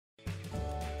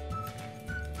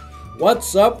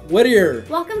What's up, Whittier?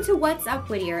 Welcome to What's Up,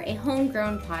 Whittier, a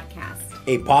homegrown podcast.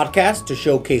 A podcast to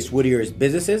showcase Whittier's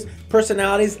businesses,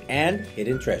 personalities, and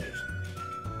hidden treasures.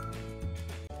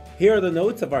 Here are the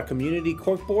notes of our community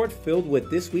corkboard filled with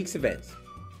this week's events.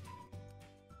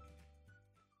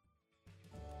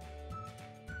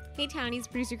 Hey Townies,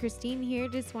 producer Christine here.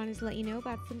 Just wanted to let you know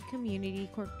about some community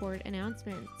corkboard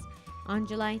announcements. On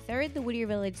July 3rd, the Whittier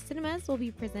Village Cinemas will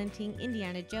be presenting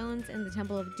Indiana Jones and the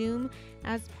Temple of Doom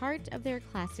as part of their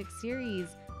classic series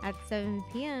at 7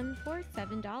 p.m. for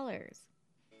 $7.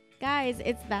 Guys,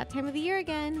 it's that time of the year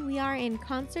again. We are in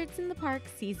Concerts in the Park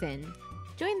season.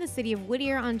 Join the city of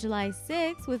Whittier on July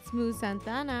 6th with Smooth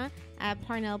Santana at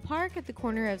Parnell Park at the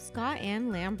corner of Scott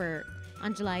and Lambert.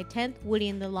 On July 10th, Woody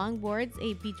and the Longboards,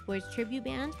 a Beach Boys tribute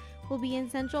band, will be in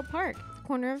Central Park, the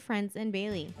corner of Friends and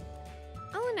Bailey.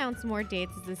 I'll announce more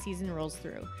dates as the season rolls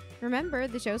through. Remember,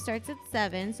 the show starts at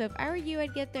 7, so if I were you,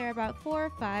 I'd get there about 4 or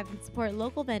 5 and support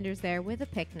local vendors there with a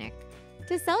picnic.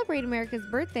 To celebrate America's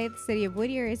birthday, the city of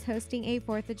Whittier is hosting a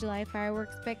 4th of July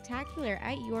fireworks spectacular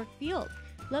at York Field,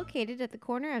 located at the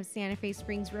corner of Santa Fe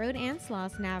Springs Road and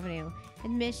Slauson Avenue.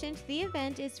 Admission to the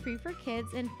event is free for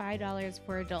kids and $5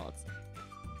 for adults.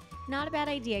 Not a bad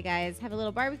idea, guys. Have a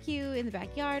little barbecue in the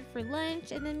backyard for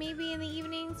lunch, and then maybe in the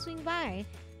evening swing by.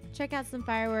 Check out some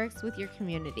fireworks with your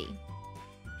community.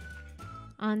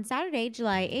 On Saturday,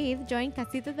 July 8th, join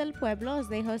Casita del Pueblo as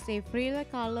they host a Frida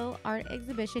Kahlo art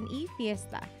exhibition y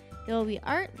fiesta. There will be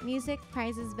art, music,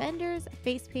 prizes, vendors,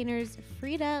 face painters,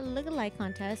 Frida look-alike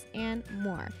contest, and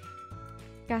more.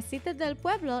 Casita del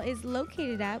Pueblo is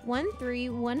located at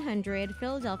 13100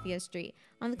 Philadelphia Street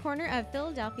on the corner of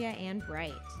Philadelphia and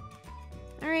Bright.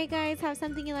 Alright guys, have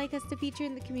something you'd like us to feature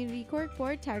in the community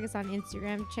corkboard? Tag us on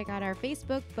Instagram, check out our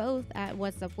Facebook, both at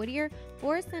What's Up Whittier,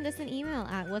 or send us an email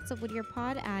at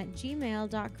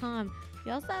whatsupwhittierpod@gmail.com.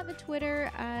 We also have a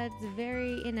Twitter, it's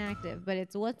very inactive, but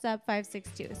it's What's Up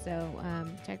 562, so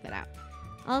check that out.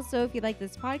 Also, if you like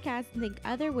this podcast and think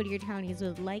other Whittier Townies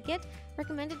would like it,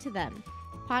 recommend it to them.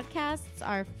 Podcasts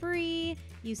are free,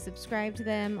 you subscribe to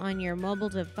them on your mobile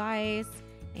device,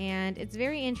 and it's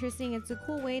very interesting. It's a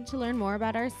cool way to learn more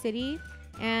about our city.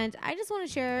 And I just want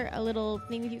to share a little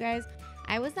thing with you guys.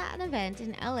 I was at an event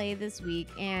in LA this week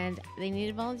and they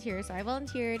needed volunteers, so I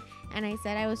volunteered and I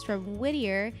said I was from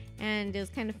Whittier, and it was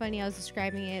kind of funny. I was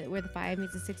describing it where the 5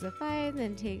 meets the 605,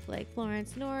 then take like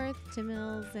Florence North to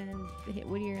Mills and hit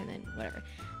Whittier and then whatever.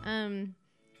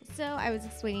 So I was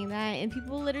explaining that and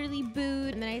people literally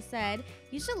booed, and then I said,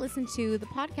 you should listen to the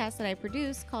podcast that I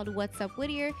produce called What's Up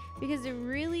Whittier, because it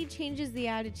really changes the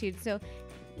attitude. So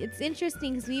it's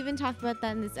interesting because we even talked about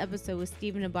that in this episode with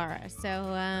Stephen Ibarra. So,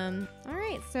 all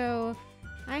right. So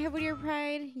I have Whittier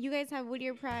Pride. You guys have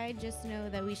Whittier Pride. Just know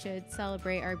that we should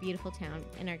celebrate our beautiful town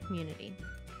and our community.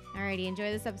 Alrighty. Enjoy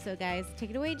this episode, guys. Take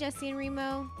it away, Jesse and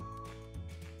Remo.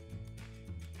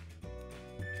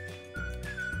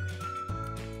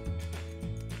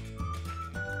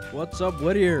 What's up,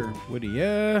 Whittier?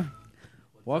 Whittier.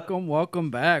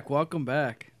 Welcome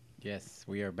back. Yes,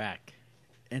 we are back.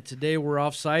 And today we're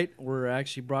off-site. We're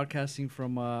actually broadcasting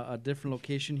from a different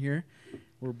location here.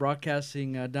 We're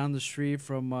broadcasting down the street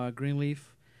from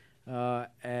Greenleaf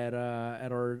at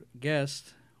our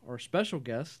guest, our special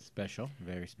guest. Special,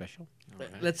 very special.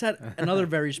 Let's add another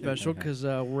very special because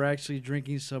we're actually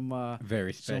drinking some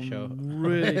Very special. some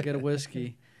really good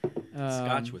whiskey.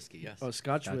 Scotch whiskey, yes. Oh,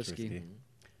 Scotch whiskey.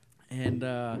 And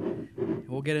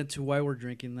we'll get into why we're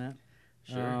drinking that.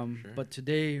 Sure. But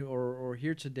today, or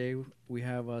here today, we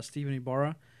have Stephen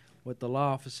Ibarra with the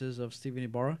law offices of Stephen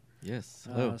Ibarra. Yes.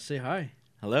 Hello. Say hi.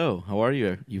 Hello. How are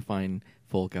you, you fine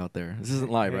folk out there? This isn't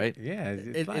live, right? Yeah,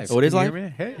 it's live. it's- Oh, it is Can you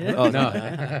live? hear me? Hey. Yeah. Oh, no.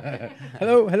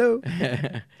 hello.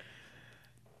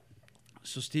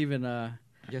 So, Stephen,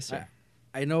 Yes, sir.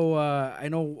 I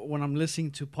know when I'm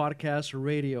listening to podcasts or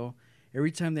radio,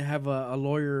 every time they have a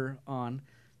lawyer on,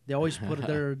 they always put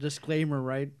their disclaimer,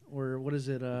 right? Or what is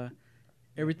it?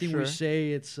 Everything we Sure.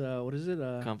 say, it's what is it?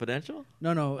 Confidential?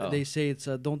 No. Oh. They say it's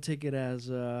don't take it as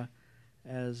Legal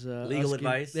us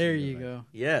advice? There Legal you advice. go.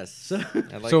 Yes. So-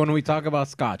 I like So when we talk about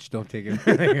Scotch, don't take it.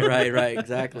 right,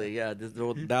 exactly. Yeah,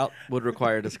 that would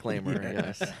require a disclaimer,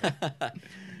 yes.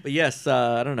 But yes,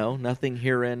 I don't know. Nothing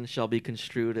herein shall be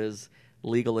construed as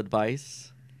legal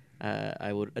advice.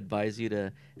 I would advise you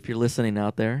to, if you're listening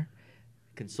out there,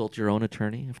 consult your own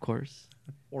attorney, of course.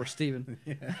 Or Stephen.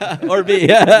 Or me.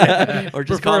 Or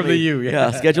just call Preferably me. you,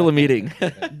 yeah. Schedule a meeting.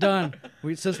 Done.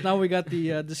 Since now we got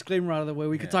the disclaimer out of the way,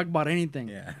 we can talk about anything,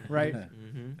 Yeah. right?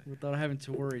 Mhm. Without having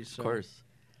to worry. So. Of course.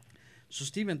 So,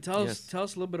 Stephen, tell Yes.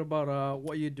 us a little bit about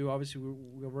what you do. Obviously,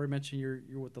 we already mentioned you're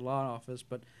with the law office,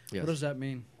 but Yes. what does that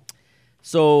mean?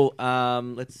 So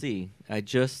let's see. I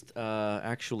just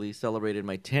actually celebrated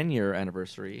my 10-year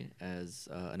anniversary as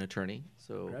an attorney.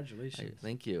 So Congratulations.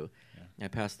 Thank you. I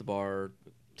passed the bar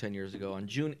 10 years ago. On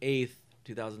June 8th,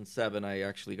 2007, I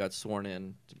actually got sworn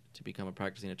in to become a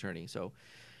practicing attorney. So,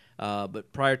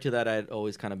 but prior to that, I had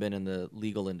always kind of been in the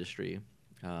legal industry.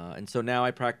 And so now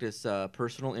I practice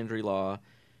personal injury law,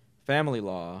 family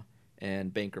law,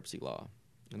 and bankruptcy law.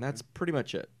 And that's pretty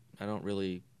much it. I don't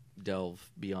really delve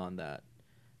beyond that.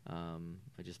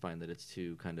 I just find that it's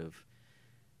too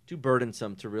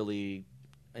burdensome to really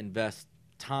invest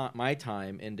my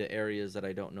time into areas that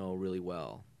I don't know really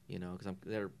well, because I'm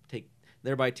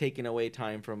thereby taking away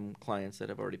time from clients that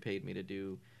have already paid me to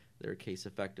do their case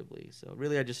effectively. So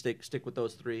really, I just stick with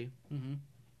those three. Mm-hmm.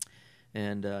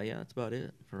 And that's about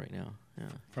it for right now. Yeah.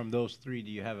 From those three,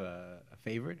 do you have a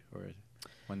favorite or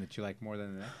one that you like more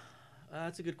than the next?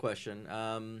 That's a good question.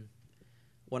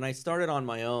 When I started on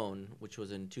my own, which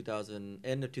was in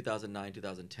end of 2009,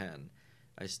 2010,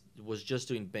 I was just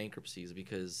doing bankruptcies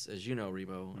because, as you know,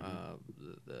 Remo,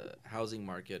 the housing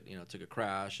market, took a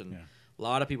crash, and a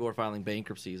lot of people were filing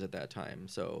bankruptcies at that time.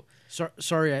 So,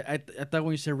 sorry, I thought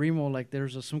when you said Remo, like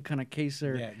there's some kind of case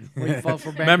there where you filed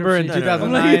for bankruptcy. Remember in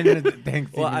 2009?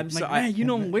 Well, I'm like, man, you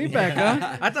know him way back,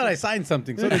 huh? I thought I signed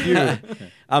something. So did you.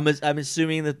 I'm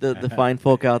assuming that the fine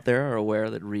folk out there are aware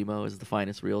that Remo is the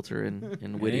finest realtor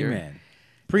in Whittier. Amen.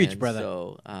 Preach, And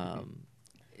brother.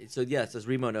 So yes, as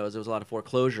Remo knows, there was a lot of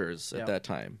foreclosures at that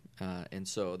time, and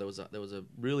so there was a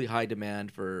really high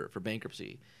demand for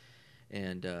bankruptcy,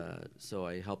 and so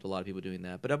I helped a lot of people doing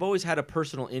that. But I've always had a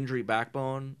personal injury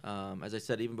backbone. As I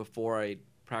said, even before I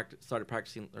started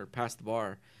practicing or passed the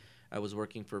bar, I was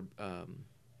working for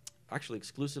actually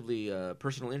exclusively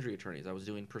personal injury attorneys. I was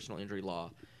doing personal injury law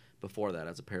before that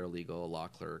as a paralegal, a law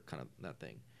clerk, kind of that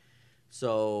thing.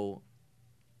 So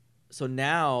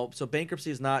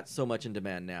bankruptcy is not so much in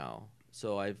demand now.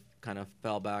 So I've kind of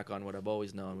fell back on what I've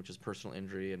always known, which is personal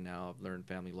injury, and now I've learned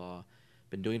family law.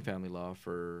 Been doing family law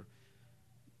for,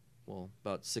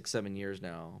 about 6-7 years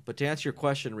now. But to answer your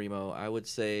question, Remo, I would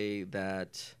say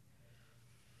that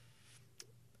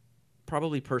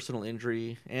probably personal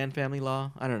injury and family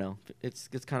law. I don't know. It's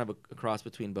kind of a cross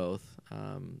between both.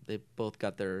 They've both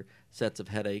got their sets of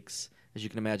headaches. As you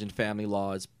can imagine, family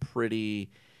law is pretty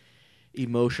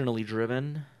emotionally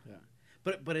driven. Yeah,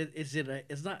 but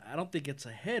it's not. I don't think it's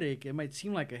a headache. It might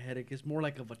seem like a headache. It's more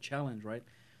like of a challenge, right?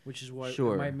 Which is what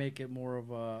it might make it more of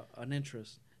an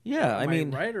interest. Yeah, I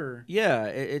mean, right? Or yeah,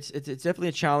 it's definitely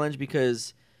a challenge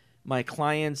because my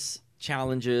clients'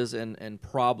 challenges and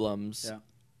problems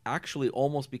actually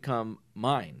almost become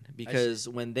mine because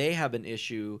when they have an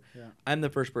issue, I'm the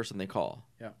first person they call.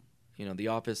 Yeah, the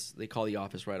office. They call the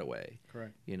office right away.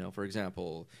 Correct. For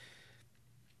example,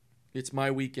 it's my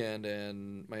weekend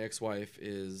and my ex-wife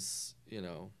is,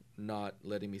 not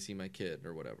letting me see my kid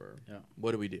or whatever. Yeah.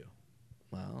 What do we do?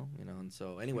 Well, and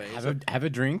so anyway. Have a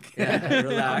drink. Yeah,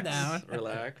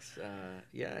 relax.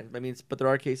 I mean, but there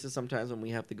are cases sometimes when we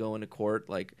have to go into court,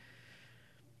 like,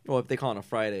 if they call on a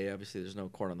Friday, obviously there's no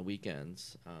court on the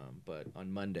weekends. But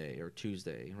on Monday or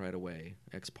Tuesday, right away,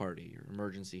 ex-party or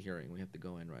emergency hearing, we have to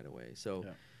go in right away. So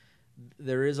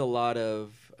there is a lot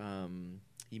of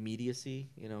immediacy,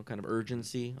 kind of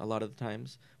urgency a lot of the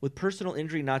times. With personal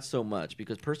injury, not so much,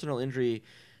 because personal injury,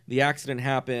 the accident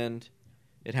happened,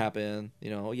 it happened,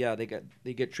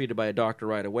 they get treated by a doctor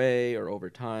right away or over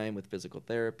time with physical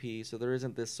therapy. So there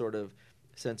isn't this sort of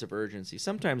sense of urgency.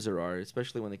 Sometimes there are,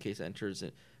 especially when the case enters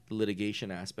the litigation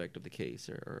aspect of the case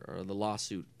or the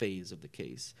lawsuit phase of the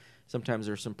case. Sometimes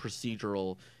there's some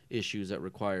procedural issues that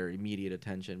require immediate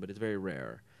attention, but it's very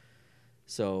rare.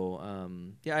 So,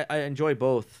 I enjoy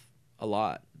both a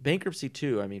lot. Bankruptcy,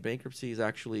 too. I mean, bankruptcy is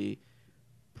actually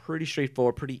pretty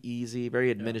straightforward, pretty easy,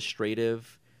 very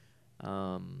administrative.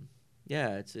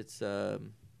 It's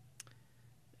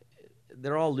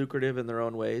they're all lucrative in their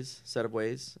own set of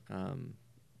ways.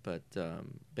 But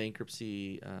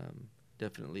bankruptcy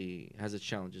definitely has its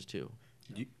challenges, too.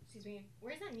 Excuse me.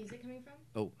 Where's that music coming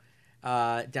from?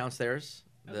 Downstairs,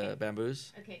 the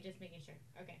bamboos. Okay, just making sure.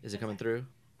 Okay. Is it coming through?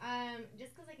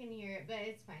 Just because I can hear it, but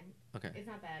it's fine. Okay. It's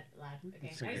not that loud. Okay.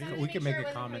 It's okay. I just wanted to We make can sure make it a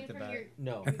wasn't comment coming from about your- it.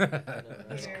 No.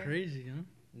 that's Your- crazy, huh?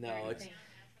 No, it's thing.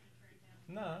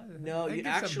 no. It You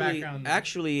gives some background.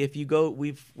 actually, if you go,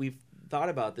 we've thought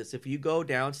about this. If you go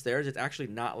downstairs, it's actually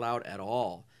not loud at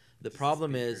all. The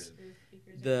problem is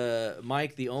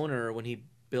Mike, the owner, when he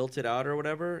built it out or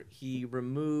whatever, he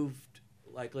removed,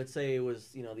 like, let's say it was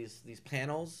these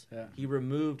panels. Yeah. He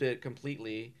removed it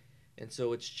completely, and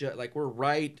so it's just like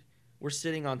we're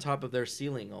sitting on top of their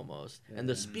ceiling almost, and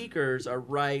the speakers are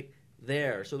right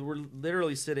there. So we're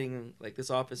literally sitting, like this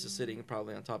office is sitting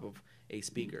probably on top of a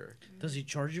speaker, Does he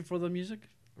charge you for the music?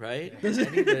 right? I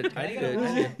need to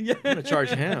I'm gonna charge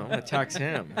him. I'm gonna tax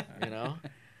him. You know.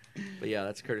 But yeah,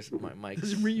 that's Curtis. Mike's.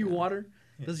 Does he bring you water?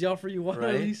 Does he offer you water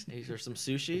at Right? least? Is there some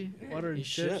sushi? Water and He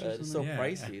chips should. or It's so something? Yeah.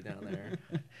 pricey down there.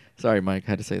 Sorry, Mike.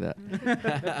 Had to say that.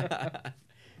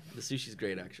 The sushi's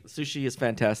great, actually. Sushi is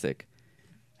fantastic.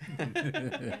 Yeah.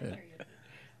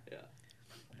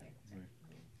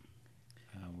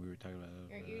 We were talking about.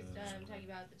 You're talking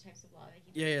about the types of law that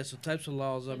he. Yeah. So types of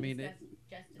laws. I mean, just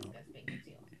discuss bank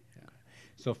seal.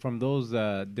 So from those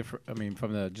different, I mean,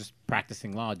 from the just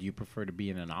practicing law, do you prefer to be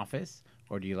in an office,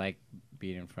 or do you like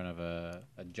being in front of a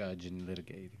judge and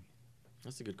litigating?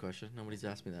 That's a good question. Nobody's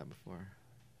asked me that before.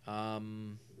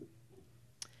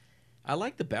 I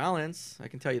like the balance. I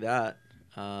can tell you that.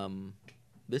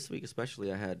 This week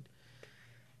especially,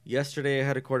 yesterday I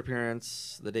had a court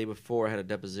appearance. The day before I had a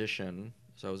deposition.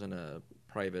 So I was in a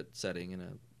private setting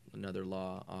in another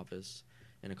law office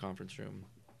in a conference room.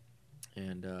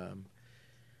 And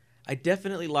I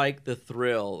definitely like the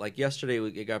thrill. Like yesterday,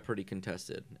 it got pretty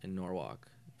contested in Norwalk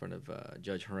in front of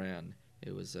Judge Haran.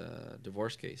 It was a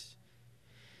divorce case.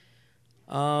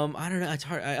 I don't know. It's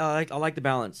hard. I like the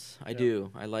balance. I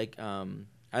do. I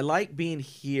like being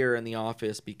here in the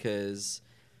office because,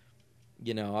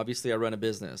 obviously I run a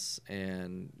business,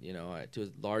 and to a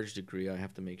large degree I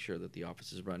have to make sure that the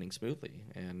office is running smoothly,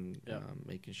 and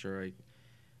making sure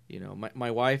my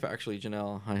wife actually,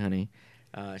 Janelle. Hi, honey.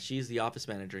 She's the office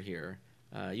manager here.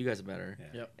 You guys have met her.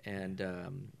 Yeah. Yep. And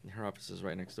her office is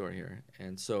right next door here,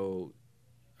 and so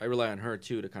I rely on her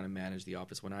too to kind of manage the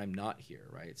office when I'm not here,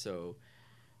 right? So.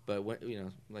 But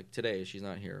when, like today, she's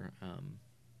not here.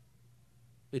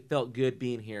 It felt good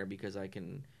being here because I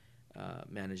can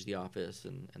manage the office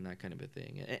and that kind of a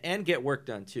thing, and get work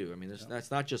done too. I mean,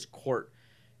 that's not just court.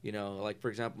 Like for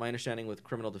example, my understanding with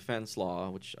criminal defense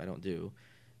law, which I don't do,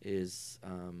 is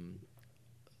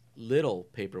little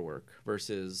paperwork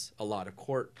versus a lot of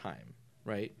court time,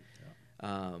 right?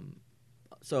 Yeah.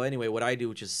 So anyway, what I do,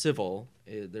 which is civil,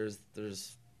 there's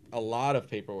a lot of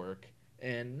paperwork.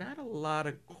 And not a lot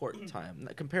of court time.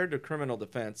 Compared to criminal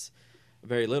defense,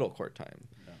 very little court time.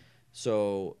 Yeah.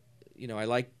 So, I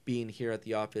like being here at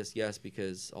the office, yes,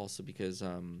 because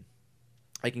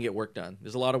I can get work done.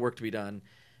 There's a lot of work to be done,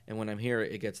 and when I'm here,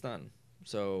 it gets done.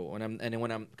 So when I'm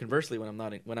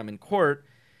in court,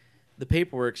 the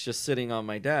paperwork's just sitting on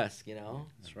my desk,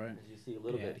 That's right. As you see a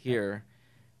little bit here.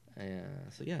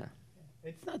 So yeah.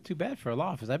 It's not too bad for a law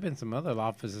office. I've been in some other law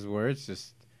offices where it's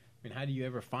just. I mean, how do you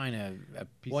ever find a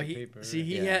piece of paper?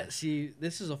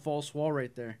 This is a false wall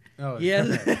right there. Oh, he has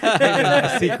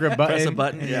a secret button. Press a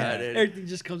button. Yeah. Everything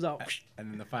just comes out.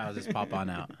 And then the files just pop on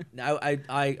out. Now,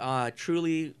 I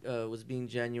truly was being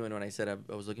genuine when I said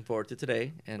I was looking forward to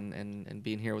today and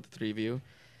being here with the three of you.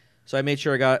 So I made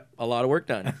sure I got a lot of work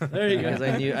done. There you go. Because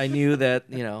I knew that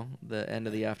the end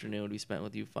of the afternoon would be spent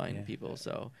with you fine people.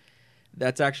 So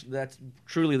that's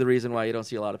truly the reason why you don't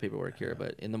see a lot of paperwork here.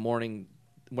 But in the morning.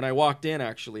 When I walked in,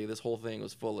 actually, this whole thing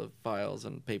was full of files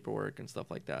and paperwork and stuff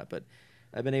like that. But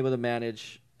I've been able to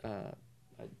manage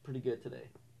pretty good today.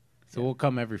 So we'll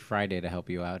come every Friday to help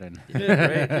you out. And great.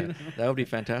 That would be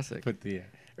fantastic. Put the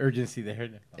urgency there.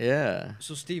 Yeah.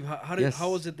 So, Steve, how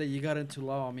was it that you got into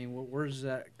law? I mean, where does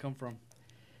that come from?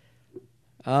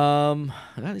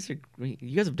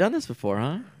 You guys have done this before,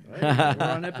 huh? Right. We're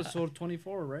on episode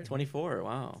 24, right? 24.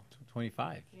 Wow.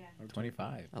 25. Yeah.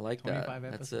 25. I like 25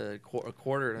 that. episodes. That's a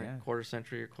quarter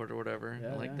century or quarter whatever.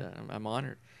 Yeah, I like that. I'm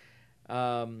honored.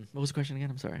 What was the question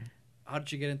again? I'm sorry. How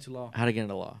did you get into law? How to get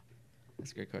into law?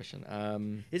 That's a great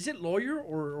question. Is it lawyer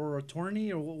or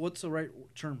attorney, or what's the right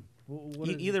term?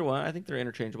 Either one. I think they're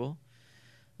interchangeable.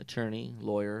 Attorney,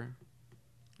 lawyer,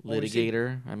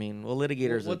 litigator. I mean,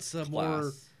 litigator is a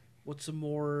class. What's a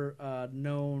more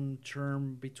known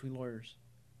term between lawyers?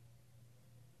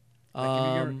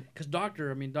 Because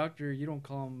doctor, you don't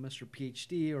call him Mr.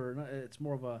 PhD, or not, it's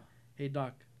more of a, hey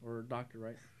doc, or doctor,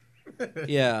 right?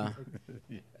 Yeah.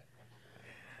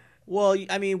 Well,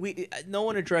 I mean, no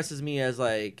one addresses me as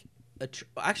like,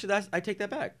 actually, I take that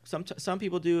back. Some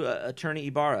people do attorney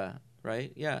Ibarra,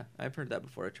 right? Yeah, I've heard that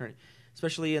before, attorney,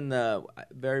 especially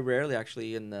very rarely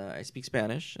actually I speak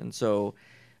Spanish, and so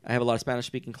I have a lot of Spanish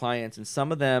speaking clients, and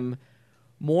some of them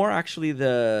more actually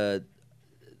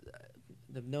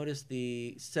I've noticed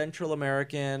the Central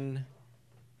American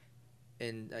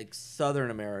and like Southern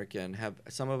American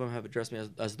some of them have addressed me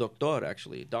as doctor,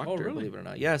 actually, doctor. Oh, really? Believe it or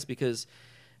not. Yes, because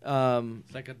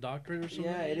it's like a doctorate or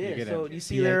something. yeah, it is. get So a you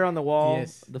see there on the wall,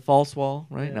 the false wall,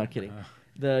 right? Yeah. Not kidding.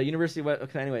 The University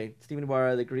of Anyway, Stephen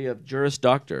Ibarra, the degree of Juris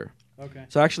Doctor. Okay.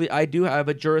 So actually, I do have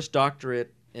a Juris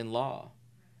Doctorate in law.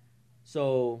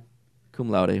 So, cum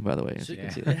laude, by the way. As you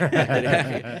can see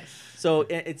that. So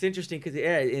it's interesting because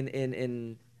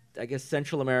in I guess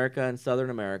Central America and Southern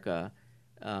America,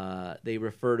 they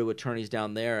refer to attorneys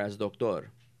down there as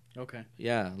doctor. Okay.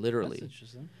 Yeah, literally. That's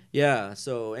interesting. Yeah.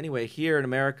 So anyway, here in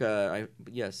America,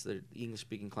 yes, the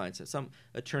English-speaking clients, some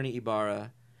attorney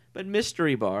Ibarra, but Mr.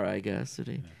 Ibarra, I guess.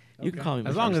 You can call me.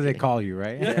 As Mr. long I'm as just they kidding. call you,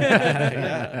 right?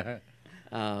 Yeah.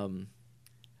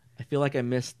 I feel like I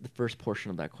missed the first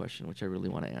portion of that question, which I really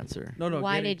want to answer. No.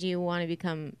 Why did you want to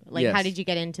become like? Yes. How did you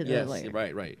get into the Yes, lawyer?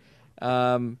 right.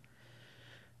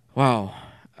 Wow.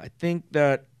 I think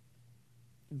that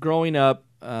growing up,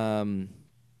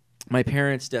 my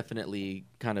parents definitely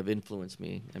kind of influenced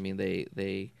me. I mean,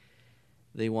 they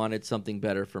wanted something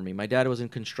better for me. My dad was in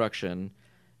construction,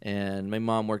 and my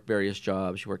mom worked various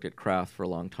jobs. She worked at Kraft for a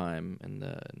long time in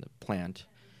the plant,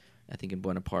 I think in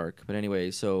Buena Park. But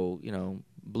anyway, so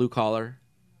blue collar,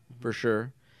 for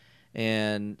sure.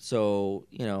 And so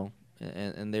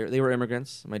and they were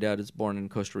immigrants. My dad is born in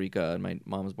Costa Rica, and my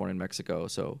mom was born in Mexico.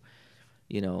 So,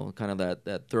 kind of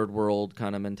that third world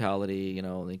kind of mentality.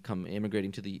 They come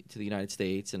immigrating to the United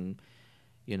States, and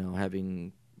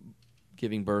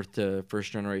giving birth to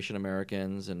first generation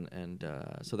Americans, and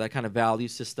so that kind of value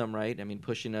system, right? I mean,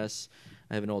 pushing us.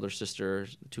 I have an older sister,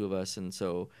 the two of us, and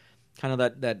so kind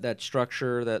of that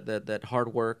structure, that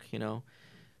hard work,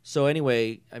 So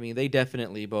anyway, I mean, they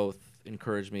definitely both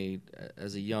encouraged me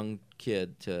as a young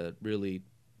kid to really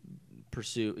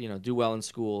pursue, do well in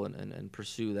school and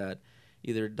pursue that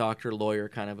either doctor, lawyer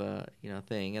kind of a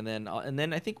thing. And then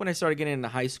I think when I started getting into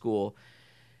high school,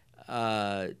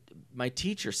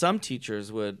 some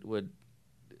teachers would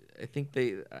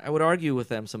I would argue with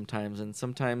them sometimes, and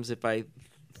sometimes if I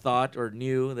thought or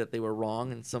knew that they were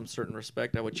wrong in some certain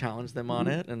respect, I would challenge them on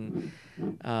it. And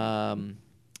I'm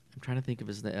trying to think of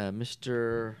his name,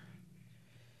 Mr.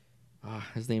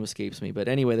 His name escapes me, but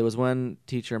anyway, there was one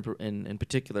teacher in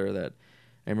particular that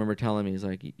I remember telling me, he's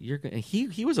like,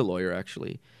 he was a lawyer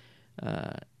actually.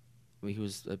 He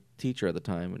was a teacher at the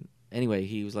time, and anyway,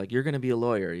 he was like, "You're going to be a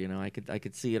lawyer." I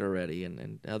could see it already,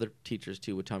 and other teachers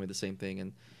too would tell me the same thing.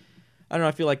 And I don't know,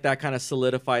 I feel like that kind of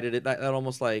solidified it. That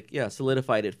almost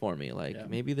solidified it for me. Like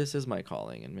maybe this is my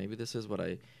calling, and maybe this is what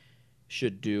I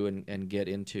should do and get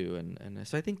into. And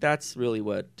so I think that's really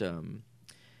what.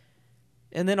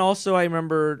 And then also I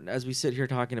remember, as we sit here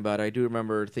talking about it, I do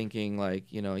remember thinking like,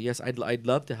 yes, I'd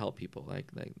love to help people,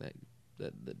 like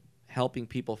the helping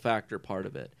people factor part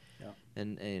of it.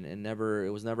 And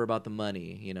it was never about the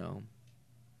money,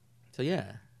 So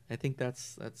yeah, I think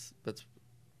that's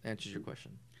answers your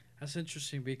question. That's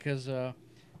interesting because,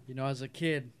 as a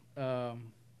kid, I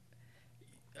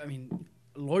mean,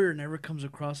 lawyer never comes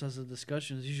across as a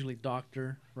discussion. It's usually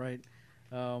doctor, right?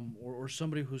 Or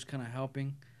somebody who's kind of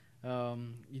helping. A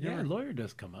lawyer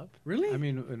does come up. Really? I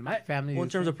mean, in my family. Well, in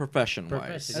terms of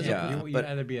profession-wise, You'd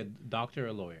either be a doctor or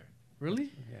a lawyer.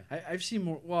 Really? Yeah. I've seen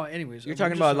more. Well, anyways, you're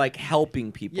talking about like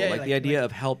helping people, Yeah, the idea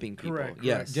of helping people. Correct.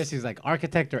 Yes, Jesse's like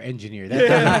architect or engineer.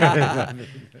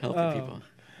 helping people.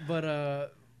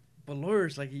 But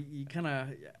lawyers, like you kind of,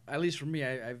 at least for me,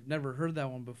 I've never heard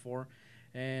that one before,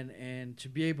 and to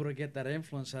be able to get that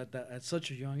influence at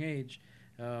such a young age,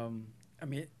 I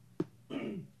mean,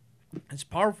 it's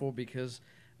powerful because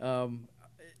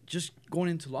just going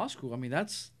into law school, I mean,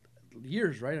 that's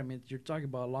years, right? I mean, you're talking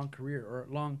about a long career or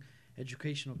a long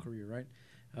educational career, right?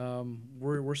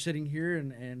 We're sitting here,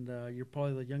 and you're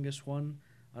probably the youngest one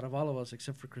out of all of us,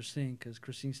 except for Christine, because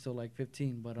Christine's still like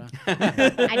 15. But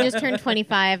I just turned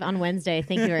 25 on Wednesday.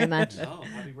 Thank you very much. Oh,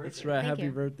 happy birthday! that's right. Thank Happy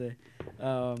you. birthday.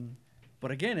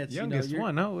 But again, it's Youngest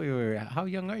one. No, wait. How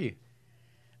young are you?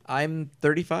 I'm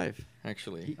 35,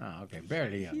 actually. Oh, okay,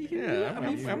 barely young. Yeah,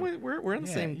 we're in the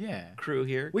same crew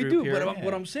here. We group do, here. but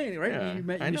what I'm saying, right?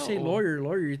 Yeah, I You say know.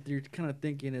 lawyer, you're kind of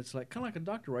thinking it's like kind of like a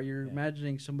doctor, right? You're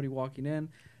imagining somebody walking in,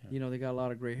 they got a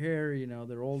lot of gray hair,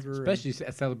 they're older, Especially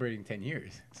celebrating 10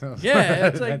 years. So yeah,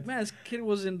 it's like, man, this kid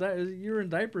was you were in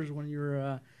diapers when you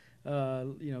were,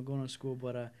 going to school.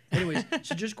 But anyways,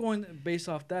 so just going based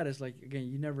off that is like, again,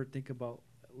 you never think about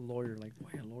lawyer, like,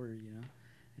 boy, a lawyer,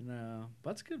 And but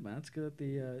that's good, man. It's good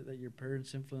that that your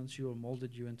parents influenced you and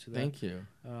molded you into that. Thank you.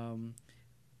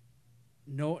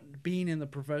 Being in the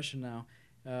profession now,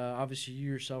 obviously you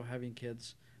yourself having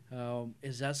kids,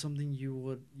 is that something you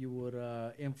would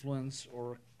influence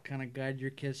or kind of guide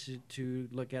your kids to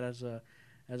look at as a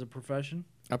profession?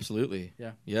 Absolutely.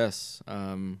 Yeah. Yes.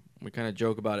 We kind of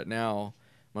joke about it now,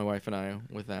 my wife and I,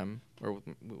 with them or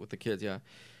with the kids. Yeah,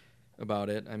 about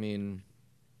it. I mean,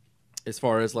 as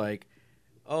far as like,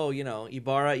 oh,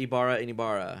 Ibarra, and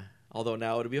Ibarra. Although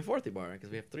now it'll be a fourth Ibarra because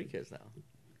we have 3 kids now.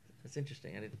 That's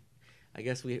interesting. I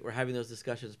guess we were having those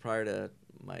discussions prior to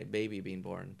my baby being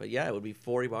born. But yeah, it would be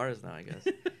 4 Ibarras now, I guess.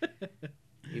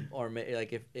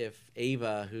 Like if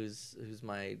Ava, who's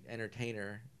my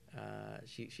entertainer,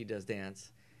 she does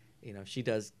dance. You know, if she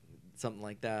does something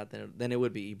like that, then it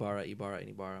would be Ibarra, and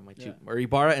Ibarra. My two, or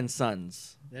Ibarra and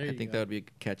Sons. I think that would be a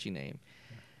catchy name.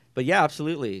 But yeah,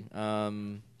 absolutely.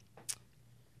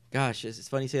 Gosh, it's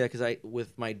funny you say that because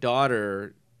with my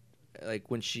daughter, like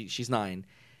when she's 9,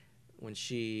 when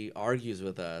she argues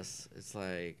with us, it's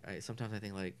like sometimes I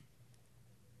think like,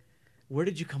 where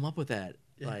did you come up with that?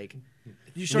 Yeah. Like,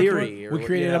 you theory? We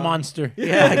created a monster.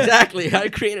 Yeah, exactly. I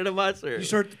created a monster. You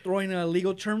start throwing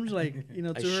legal terms like to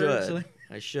her. So like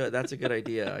I should. That's a good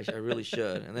idea. I really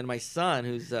should. And then my son,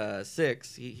 who's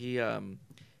 6, he's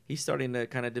starting to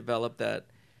kind of develop that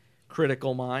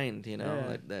critical mind,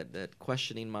 that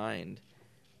questioning mind.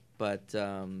 But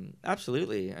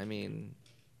absolutely, I mean,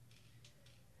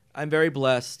 I'm very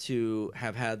blessed to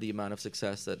have had the amount of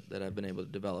success that I've been able to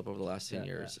develop over the last 10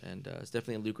 years, and it's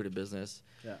definitely a lucrative business.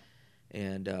 Yeah,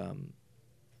 and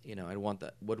I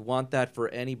would want that for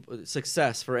any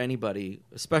success for anybody,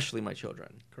 especially my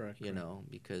children. Correct.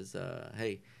 Because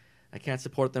hey, I can't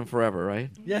support them forever, right?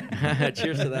 Yeah.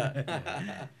 Cheers to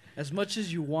that. As much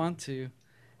as you want to,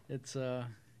 it's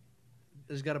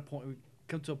there's got to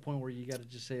come to a point where you got to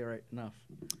just say, all right, enough.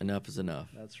 Enough is enough.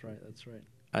 That's right.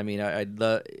 I mean,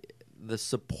 the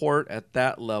support at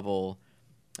that level,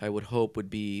 I would hope would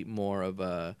be more of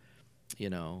a,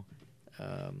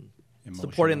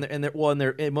 support in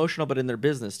their emotional, but in their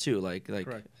business too. Like,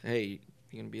 correct. Hey,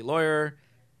 you're gonna be a lawyer.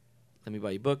 Let me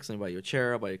buy you books. Let me buy you a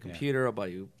chair. I'll buy you a computer. I'll buy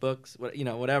you books.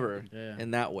 Whatever. Yeah.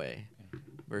 In that way,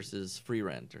 versus free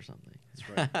rent or something. That's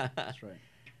right. That's right.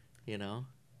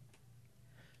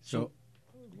 So,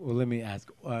 well, let me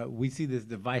ask. We see this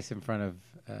device in front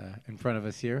of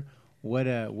us here. What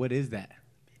is that?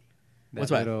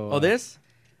 What's little, this?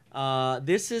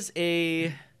 This is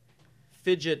a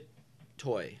fidget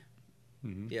toy.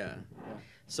 Mm-hmm. Yeah.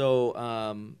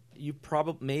 So you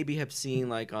probably maybe have seen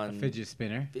like on a fidget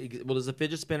spinner. Well, there's a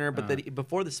fidget spinner, but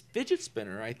before this fidget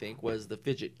spinner, I think was the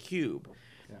fidget cube,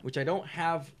 which I don't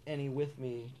have any with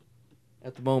me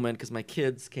at the moment because my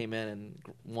kids came in and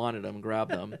wanted them,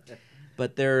 grabbed them.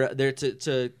 But it's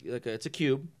a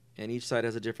cube, and each side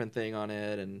has a different thing on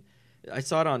it. And I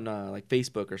saw it on like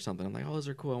Facebook or something. I'm like, oh, those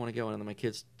are cool. I want to get one. And then my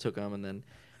kids took them, and then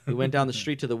we went down the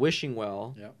street to the Wishing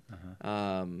Well. Yep.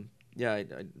 Uh-huh.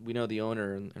 We know the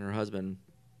owner and her husband,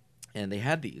 and they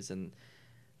had these. And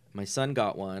my son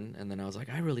got one, and then I was like,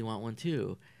 I really want one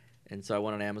too. And so I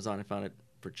went on Amazon and found it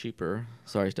for cheaper.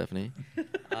 Sorry, Stephanie.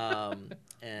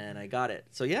 And I got it.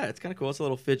 So yeah, it's kind of cool. It's a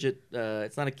little fidget.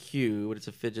 It's not a cube. It's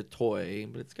a fidget toy,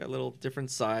 but it's got little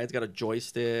different sides. It's got a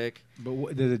joystick.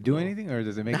 But does it do anything, or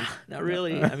does it make? Not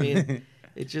really. I mean,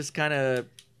 it just kind of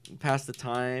pass the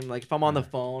time. Like if I'm on the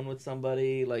phone with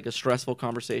somebody, like a stressful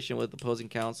conversation with opposing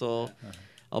counsel,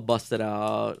 I'll bust it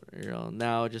out.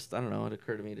 Now just I don't know. It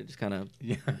occurred to me to just kind of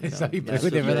your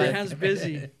hands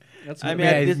busy. That's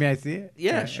may I see it?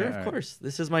 Yeah, sure, of course.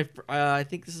 This is my. I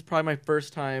think this is probably my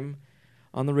first time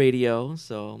on the radio,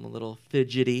 so I'm a little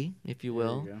fidgety, if you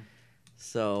will. There you go.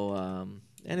 So,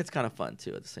 and it's kind of fun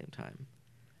too at the same time.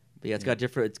 But yeah, it's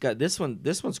got this one.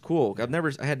 This one's cool.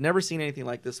 I had never seen anything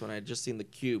like this one. I had just seen the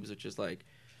cubes, which is like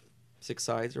 6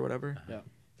 sides or whatever. Yeah.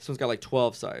 This one's got like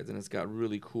 12 sides, and it's got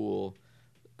really cool,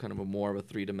 kind of more of a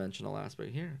 3-dimensional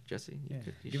aspect. Here, Jesse. Yeah.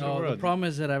 The problem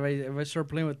is that if I start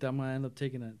playing with that, I'm gonna end up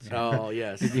taking it. So. Oh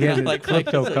yes. Like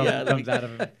Klepto comes out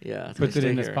of it. Yeah. Puts it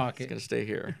in his pocket. It's gonna stay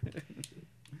here.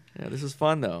 Yeah, this is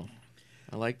fun though.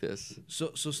 I like this.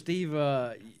 So Steve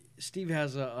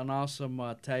has an awesome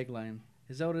tagline.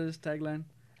 Is that what it is? Tagline?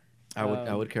 I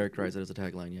would characterize it as a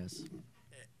tagline. Yes.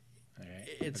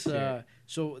 It's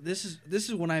so this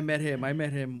is when I met him. I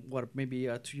met him maybe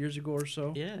 2 years ago or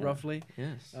so. Yeah. Roughly.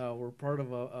 Yes. We're part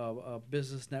of a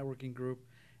business networking group.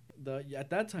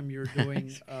 At that time you were doing.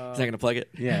 Is that gonna plug it?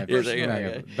 Yeah. Don't plug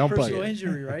it. Personal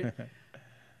injury, right?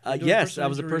 Yes, I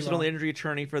was a personal injury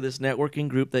attorney for this networking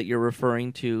group that you're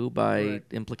referring to by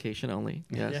implication only.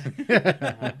 Yes.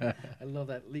 Yeah. I love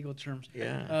that legal terms.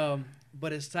 Yeah.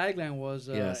 But his tagline was,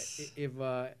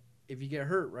 if you get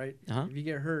hurt, right? Uh-huh. If you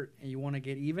get hurt and you want to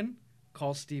get even,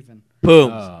 call Steven.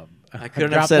 Boom. I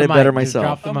couldn't have said it better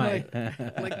myself. I'm like,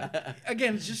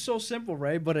 again, it's just so simple,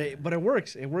 right? But it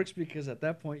works. It works because at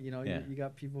that point, you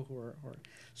got people who are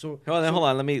so. Hold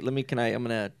on. Let me. Can I? I'm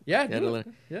gonna.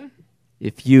 Yeah.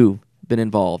 If you've been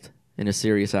involved in a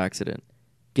serious accident,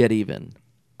 get even.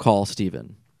 Call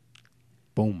Steven.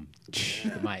 Boom.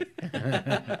 The mic.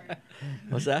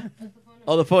 What's that? What's the phone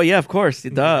Oh, the phone. Yeah, of course.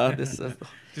 Duh. This,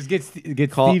 Just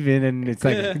get Call- Steven, and it's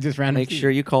like just random. make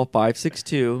sure you call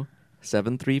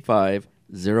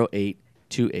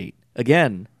 562-735-0828.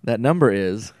 Again, that number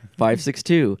is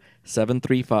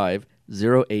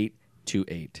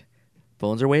 562-735-0828.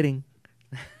 Phones are waiting.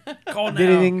 Call now.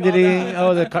 Ding, Call ding. now.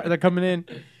 Oh, they're coming in.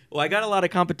 Well, I got a lot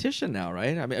of competition now,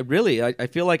 right? I mean, really, I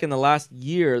feel like in the last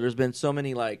year, there's been so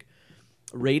many like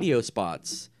radio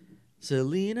spots.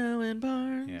 Selena and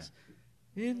Barnes.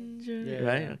 Injured. Yeah.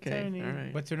 Right? Okay. All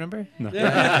right. What's your number? No.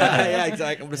 Yeah,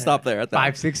 exactly. I'm going to stop there at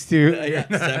that. 562.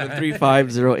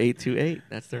 735-0828.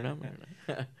 That's their number.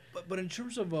 But in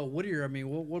terms of Whittier, I mean,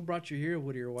 what brought you here,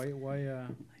 Whittier? Why?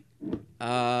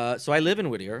 So I live in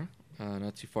Whittier,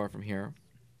 not too far from here,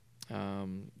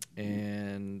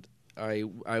 and I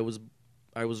was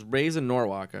raised in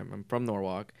Norwalk. I'm from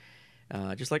Norwalk,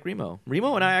 just like Remo.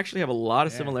 Remo and I actually have a lot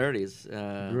of Yeah. similarities.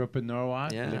 Grew up in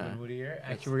Norwalk. yeah. Live in Whittier.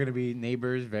 Actually, we're gonna be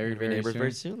neighbors very neighbors soon.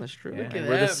 very soon. That's true. Yeah. And Look at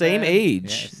we're the that, same man.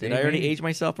 age. Yeah, Did same I already age. age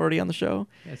myself already on the show?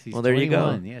 Yes, he's Well, there you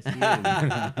go. 21. Yes, he is.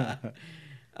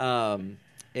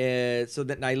 And so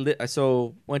then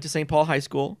so went to St. Paul High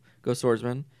School, go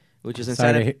Swordsman, which is in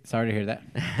sorry to hear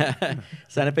that.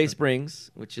 Santa Fe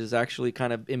Springs, which is actually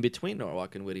kind of in between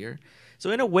Norwalk and Whittier.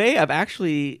 So in a way, I've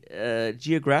actually,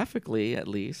 geographically at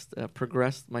least,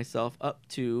 progressed myself up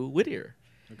to Whittier.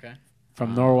 Okay.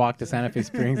 From Norwalk to Santa Fe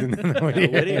Springs and then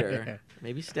Whittier.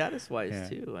 Maybe status-wise Yeah.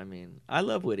 too. I mean, I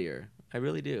love Whittier. I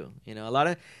really do. You know, a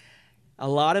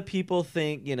lot of people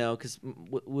think, you know, because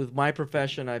with my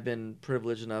profession, I've been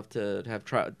privileged enough to have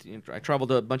I traveled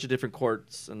to a bunch of different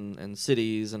courts and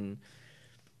cities, and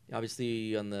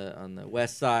obviously on the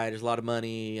west side, there's a lot of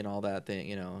money and all that thing,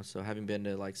 you know. So having been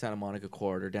to like Santa Monica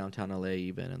Court or downtown LA,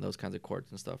 even, and those kinds of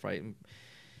courts and stuff, right? And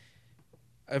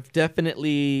I've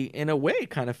definitely, in a way,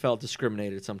 kind of felt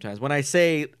discriminated sometimes. When I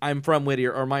say I'm from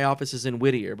Whittier or my office is in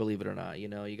Whittier, believe it or not, you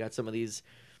know, you got some of these,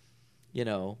 you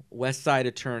know, West Side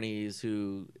attorneys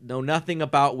who know nothing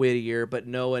about Whittier but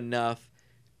know enough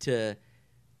to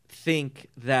think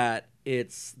that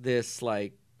it's this,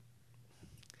 like,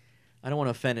 I don't want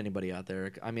to offend anybody out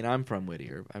there. I mean, I'm from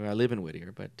Whittier. I mean, I live in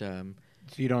Whittier, but So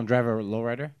you don't drive a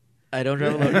lowrider? I don't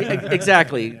drive a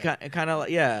exactly. Kind of,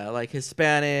 yeah, like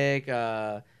Hispanic,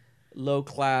 low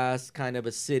class, kind of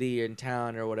a city and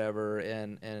town or whatever.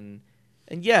 And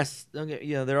yes,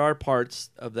 you know, there are parts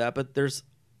of that, but there's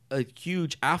a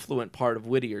huge affluent part of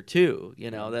Whittier too, you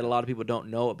know, that a lot of people don't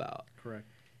know about. Correct.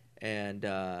 And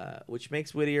which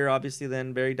makes Whittier obviously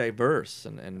then very diverse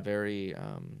and very.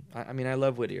 I mean, I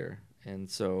love Whittier,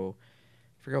 and so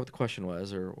I forgot what the question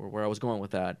was or where I was going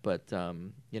with that, but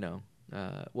you know.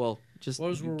 Well, just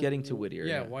getting to Whittier.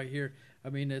 Yeah, why here? I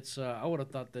mean, it's. I would have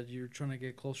thought that you're trying to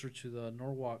get closer to the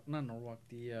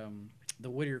the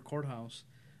Whittier courthouse.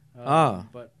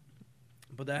 But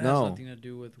that has nothing to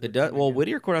do with. It does. Well,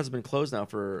 Whittier courthouse has been closed now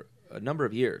for a number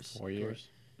of years. 4 years.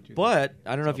 But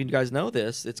I don't know if you guys know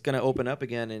this. It's going to open up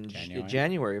again in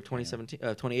January of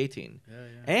 2018. Yeah.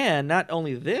 And not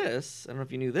only this, I don't know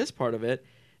if you knew this part of it,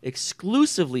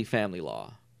 exclusively family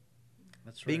law.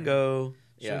 That's right. Bingo.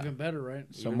 So Yeah. even better, right?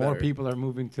 So Even more better. people are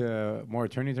moving to, more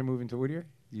attorneys are moving to Whittier?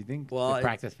 Do you think? Well, to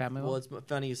practice family law? Well, it's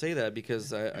funny you say that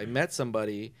because I met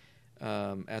somebody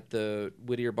at the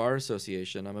Whittier Bar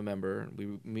Association. I'm a member.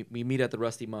 We meet at the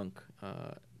Rusty Monk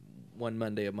one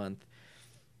Monday a month.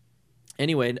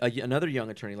 Anyway, another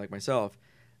young attorney like myself,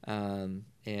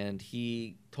 and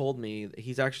he told me that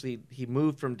he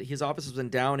moved from his office was in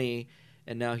Downey,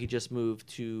 and now he just moved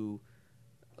to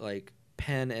like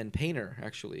Penn and Painter.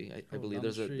 Actually, I believe down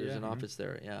there's the street, an yeah. office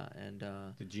there. Yeah, and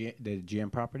the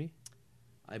GM property?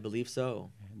 I believe so.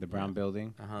 The brown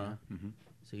building? Uh huh. Yeah. Mm-hmm.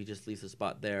 So he just leased a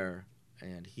spot there,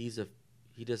 and he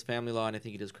does family law, and I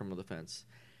think he does criminal defense.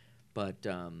 But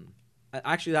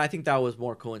actually, I think that was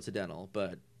more coincidental.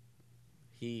 But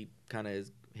he kind of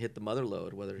hit the mother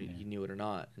load, whether he knew it or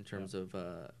not, in terms of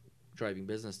driving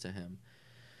business to him.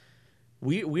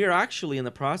 We are actually in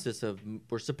the process of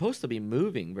we're supposed to be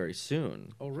moving very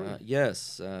soon. Oh, really?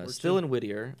 Yes, still to? in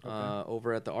Whittier, Okay.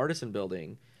 over at the Artisan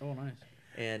Building. Oh, nice.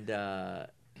 And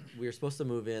we were supposed to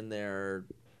move in there.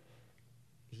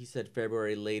 He said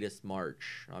February, latest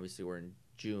March. Obviously, we're in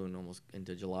June, almost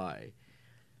into July.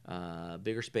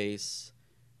 Bigger space,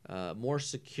 more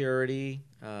security.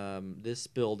 This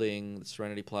building, the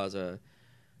Serenity Plaza,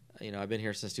 you know, I've been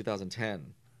here since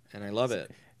 2010, and I love it.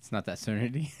 It's not that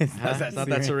serenity. It's not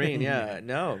that serene. Yeah,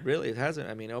 no, really, it hasn't.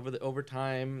 I mean, over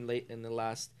time, late in the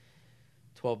last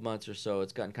 12 months or so,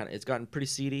 it's gotten pretty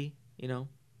seedy. You know,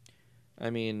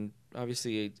 I mean,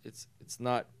 obviously, it's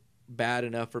not bad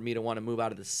enough for me to want to move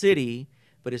out of the city,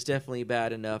 but it's definitely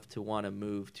bad enough to want to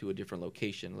move to a different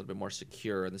location, a little bit more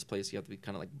secure. In this place, you have to be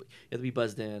kind of like you have to be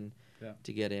buzzed in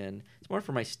to get in. It's more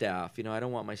for my staff. I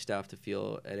don't want my staff to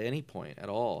feel at any point at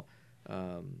all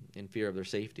in fear of their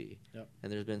safety. Yep.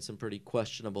 And there's been some pretty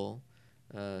questionable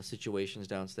situations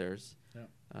downstairs,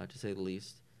 to say the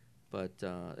least. But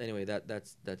anyway,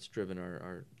 that's driven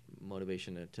our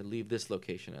motivation to leave this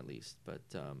location at least. But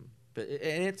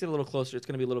and it's a little closer. It's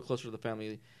going to be a little closer to the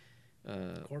family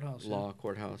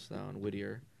courthouse now in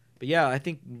Whittier. But yeah, I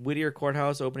think Whittier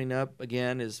Courthouse opening up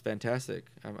again is fantastic.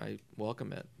 I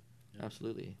welcome it. Yeah.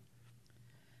 Absolutely.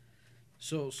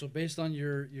 So based on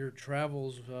your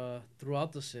travels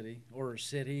throughout the city or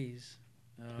cities,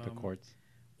 the courts,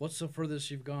 what's the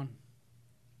furthest you've gone?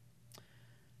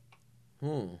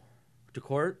 To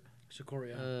court?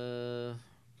 Socoria.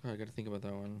 I got to think about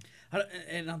that one.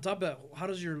 And on top of that, how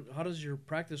does your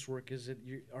practice work?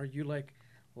 Are you like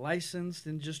licensed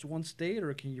in just one state,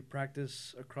 or can you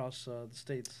practice across the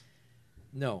states?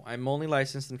 No, I'm only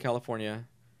licensed in California,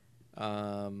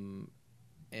 and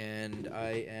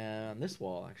I am on this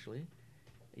wall actually.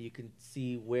 You can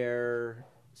see where.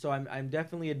 So I'm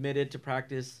definitely admitted to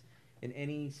practice in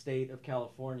any state of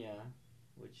California,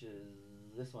 which is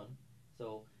this one.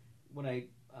 So when I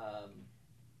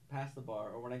passed the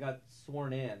bar, or when I got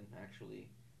sworn in, actually,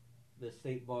 the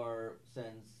state bar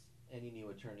sends any new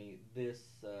attorney this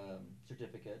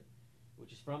certificate,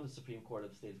 which is from the Supreme Court of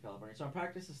the State of California. So I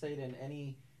practice the state in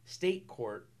any state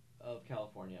court of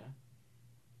California.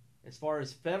 As far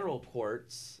as federal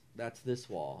courts, that's this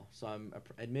wall. So I'm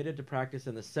admitted to practice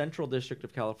in the Central District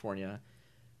of California,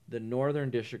 the Northern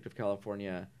District of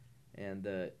California, and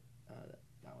the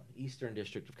Eastern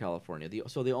District of California. The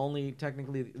only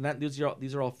technically these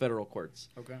are all federal courts.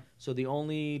 Okay. So the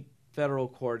only federal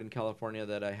court in California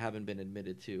that I haven't been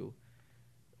admitted to,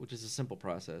 which is a simple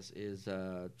process, is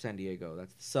San Diego.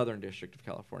 That's the Southern District of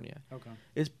California. Okay.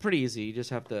 It's pretty easy. You just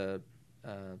have to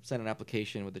send an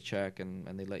application with a check, and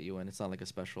they let you in. It's not like a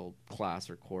special class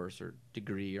or course or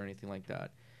degree or anything like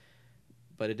that.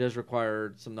 But it does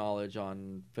require some knowledge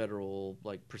on federal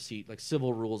like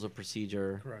civil rules of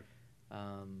procedure. Correct.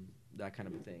 That kind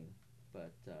of a thing.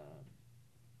 But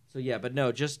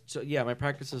my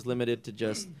practice is limited to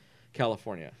just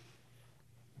California,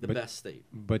 the best state.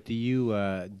 But do you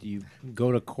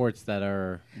go to courts that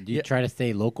are? Do you try to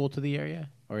stay local to the area,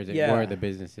 or is it where the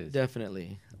business is?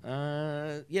 Definitely.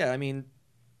 I mean,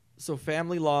 so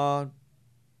family law.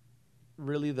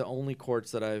 Really, the only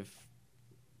courts that I've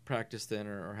practiced in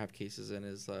or have cases in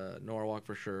is Norwalk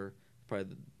for sure.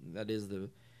 Probably that is the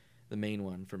main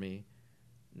one for me.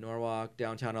 Norwalk,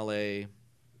 downtown LA,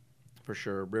 for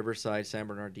sure. Riverside, San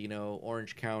Bernardino,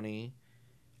 Orange County,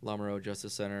 Lamoureux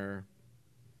Justice Center.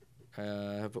 I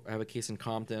have a case in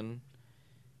Compton.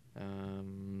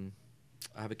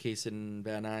 I have a case in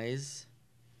Van Nuys,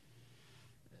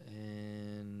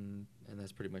 and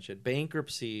that's pretty much it.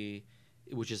 Bankruptcy,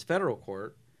 which is federal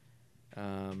court.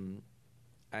 I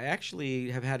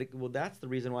actually have had. Well, that's the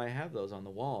reason why I have those on the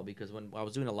wall, because when I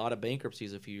was doing a lot of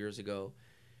bankruptcies a few years ago,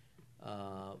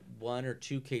 one or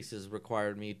two cases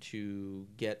required me to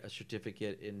get a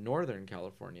certificate in Northern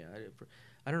California.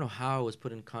 I don't know how I was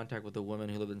put in contact with a woman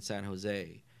who lived in San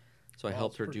Jose, so I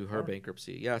helped her do her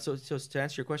bankruptcy. Yeah. So to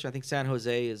answer your question, I think San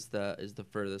Jose is the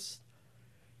furthest.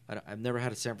 I've never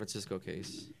had a San Francisco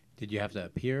case. Did you have to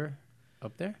appear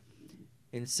up there?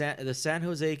 In the San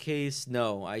Jose case,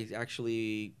 no. I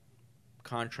actually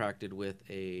contracted with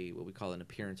what we call an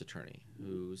appearance attorney,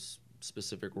 whose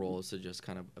specific role is to just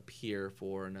kind of appear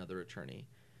for another attorney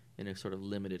in a sort of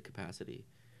limited capacity.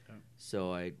 Okay.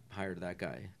 So I hired that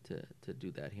guy to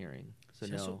do that hearing. So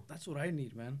no. That's what I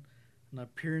need, man. An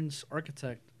appearance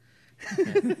architect.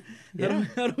 Yeah.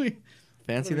 How do we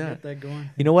fancy that? Get that going?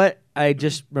 You know what? I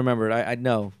just remembered. I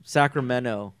know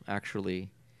Sacramento actually.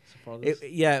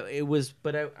 It was,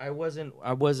 but I wasn't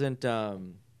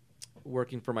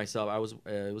working for myself.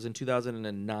 It was in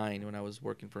 2009 when I was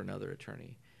working for another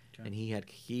attorney, and he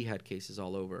had cases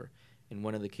all over, and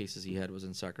one of the cases he had was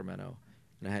in Sacramento,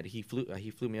 and he flew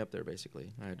me up there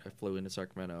basically. I flew into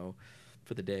Sacramento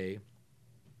for the day.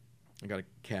 I got a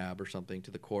cab or something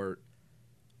to the court,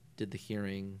 did the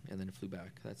hearing, and then flew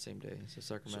back that same day. So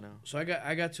Sacramento. So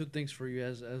I got two things for you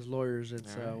as lawyers.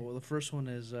 It's right. Well, the first one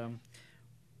is.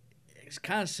 It's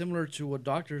kind of similar to what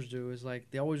doctors do. Is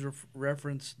like they always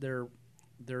reference their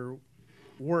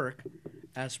work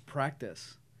as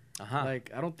practice. Uh-huh. Like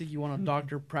I don't think you want a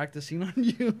doctor practicing on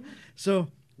you. So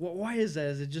why is that?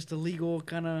 Is it just a legal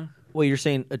kind of? Well, you're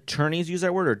saying attorneys use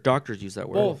that word or doctors use that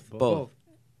word? Both.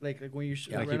 Like when you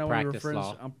Like right you now when you're practice referring,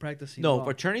 law. I'm practicing. No, law.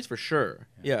 for attorneys for sure.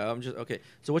 Yeah, I'm just okay.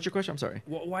 So what's your question? I'm sorry.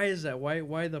 Why is that?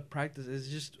 Why the practice? Is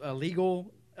it just a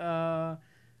legal term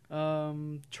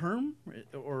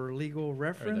or legal Or the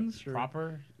reference or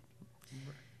proper.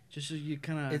 just so you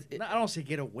kind It- of? I don't say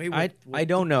get away with. I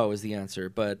don't know is the answer,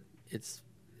 but it's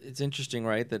interesting,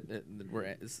 right? That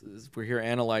we're here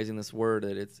analyzing this word.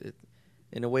 That it's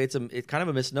in a way it's kind of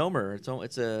a misnomer.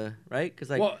 It's a right because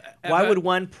like Well, why would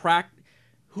one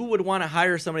who would want to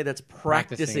hire somebody that's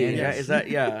Practicing, practicing? yes. Is that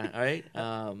right?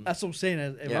 That's what I'm saying.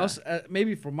 If I Yeah. was,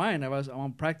 maybe for mine,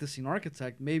 I'm practicing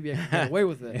architect. Maybe I could get away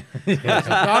with it. As a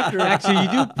doctor, Actually,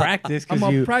 you do practice I'm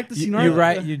because a you practicing you artist.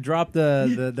 write you drop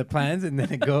the plans and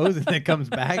then it goes and then it comes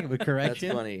back with That's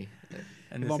correction. funny.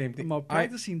 And If the I'm, same thing. I'm a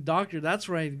practicing doctor. That's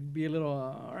where I'd be a little.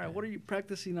 All right, what are you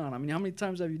practicing on? I mean, how many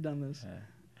times have you done this?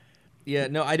 Yeah,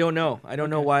 no, I don't know. I don't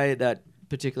know why that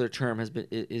particular term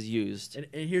is used. And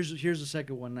here's the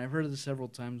second one. I've heard of this several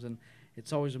times, and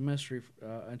it's always a mystery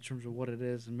in terms of what it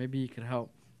is, and maybe you could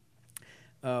help.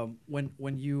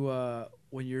 When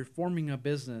you're forming a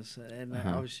business, and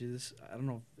obviously this, I don't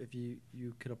know if you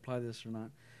could apply this or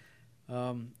not.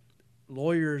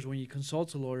 Lawyers, when you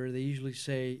consult a lawyer, they usually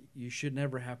say you should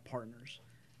never have partners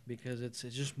because it's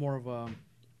just more of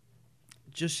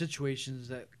just situations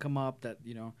that come up that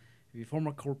if you form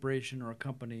a corporation or a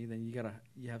company, then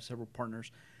you have several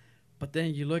partners. But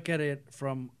then you look at it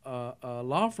from a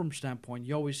law firm standpoint,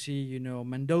 you always see,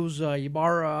 Mendoza,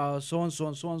 Ibarra, so and so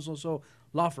and so and so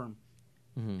law firm.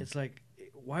 Mhm. It's like,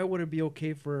 why would it be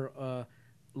okay for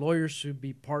lawyers to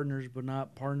be partners but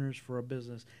not partners for a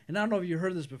business? And I don't know if you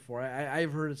heard this before.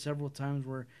 I've heard it several times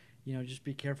where, just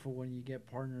be careful when you get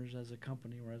partners as a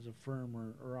company or as a firm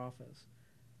or office.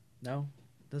 No?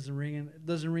 Doesn't ring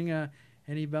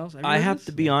any bells? I heard have this?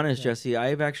 to be honest, Yeah. Jesse.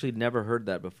 I've actually never heard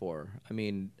that before. I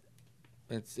mean,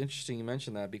 it's interesting you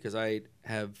mentioned that because I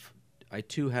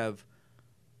too have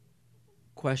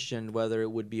questioned whether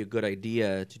it would be a good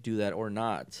idea to do that or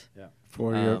not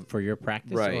For your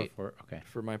practice, right. Or okay.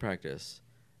 for my practice.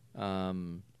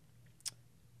 And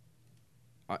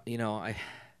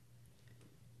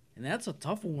that's a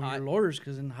tough one when you're lawyers,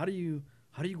 because then how do you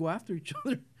go after each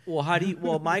other?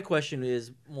 Well, my question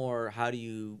is more how do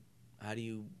you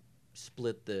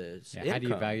split the Yeah, income? how do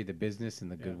you value the business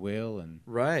and the goodwill and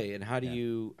Right, and how do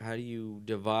Yeah. you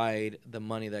divide the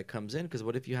money that comes in? Because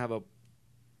what if you have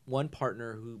one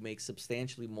partner who makes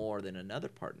substantially more than another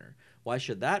partner? Why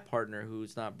should that partner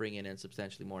who's not bringing in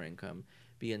substantially more income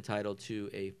be entitled to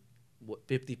a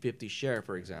 50-50 share,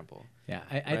 for example? Yeah,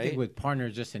 I Right? think with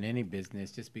partners, just in any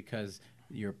business, just because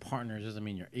you're partners doesn't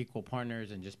mean you're equal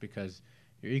partners, and just because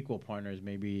you're equal partners,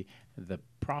 maybe the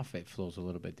profit flows a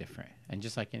little bit different. And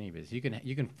just like any business, you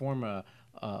can form a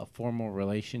formal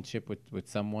relationship with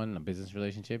someone, a business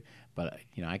relationship, but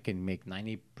I can make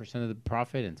 90% of the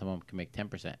profit, and someone can make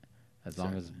 10%. As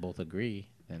long as both agree,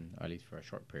 then or at least for a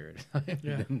short period,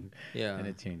 Yeah. Yeah. then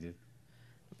it changes.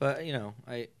 But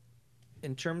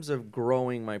in terms of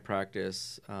growing my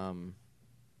practice, I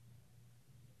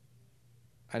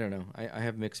don't know. I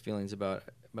have mixed feelings about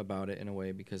it in a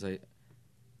way because I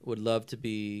would love to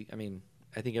be. I mean,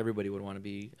 I think everybody would want to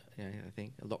be. I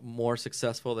think a lot more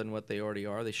successful than what they already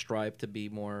are. They strive to be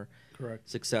more Correct.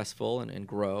 successful and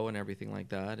grow and everything like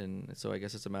that. And so I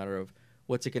guess it's a matter of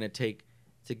what's it going to take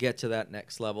to get to that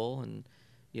next level. And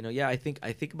I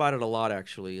think about it a lot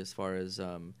actually, as far as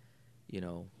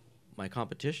my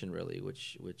competition really,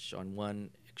 which on one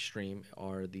extreme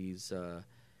are these.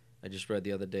 I just read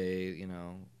the other day,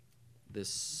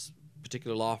 this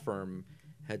particular law firm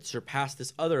had surpassed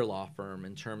this other law firm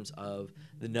in terms of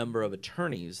the number of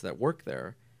attorneys that work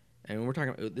there. And we're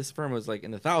talking about, this firm was like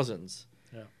in the thousands.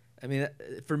 Yeah. I mean,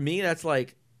 for me, that's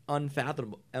like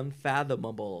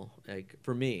unfathomable, like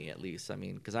for me at least. I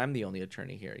mean, because I'm the only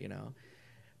attorney here,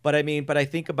 But I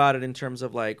think about it in terms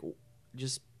of like,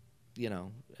 just,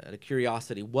 out of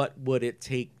curiosity, what would it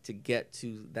take to get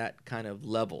to that kind of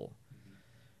level?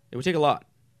 It would take a lot,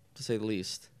 to say the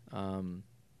least.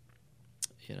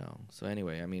 So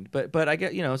anyway, I mean, but I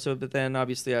get, but then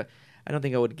obviously I don't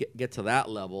think I would get to that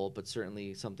level, but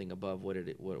certainly something above what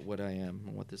I am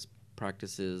and what this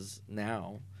practice is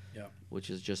now, which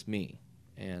is just me.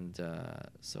 And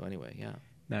so anyway, yeah.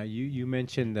 Now you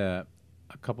mentioned a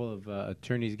couple of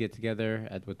attorneys get together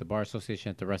with the Bar Association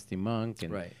at the Rusty Monk,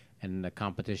 and Right. and the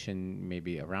competition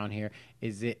maybe around here.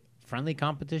 Is it friendly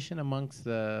competition amongst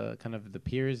the kind of the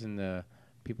peers and the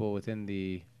people within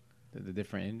the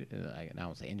different I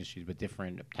won't say industries, but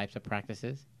different types of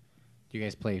practices? Do you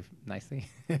guys play nicely?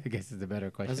 I guess is a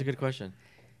better question. That's a good question.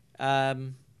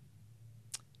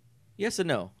 Yes and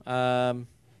no.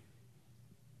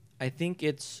 I think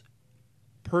it's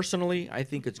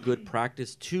good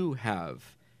practice to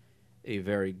have a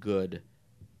very good,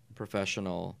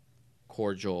 professional,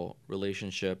 cordial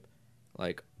relationship,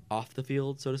 like off the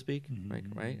field, so to speak, like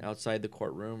right outside the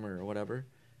courtroom or whatever.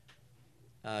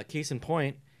 Case in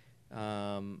point,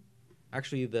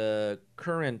 actually, the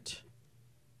current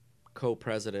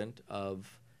co-president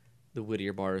of the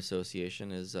Whittier Bar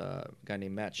Association is a guy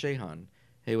named Matt Shahan.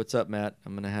 Hey, what's up, Matt?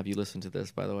 I'm going to have you listen to this,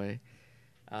 by the way.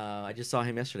 I just saw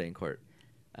him yesterday in court.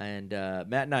 And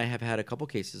Matt and I have had a couple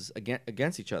cases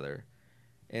against each other.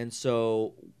 And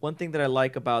so one thing that I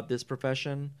like about this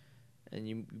profession, and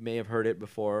you may have heard it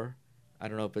before, I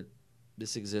don't know if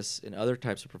this exists in other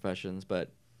types of professions,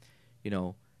 but, you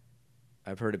know,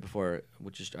 I've heard it before,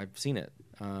 I've seen it.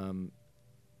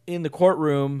 In the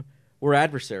courtroom, we're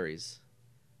adversaries.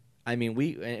 I mean,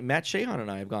 Matt Shahan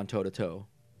and I have gone toe-to-toe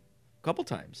a couple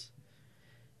times.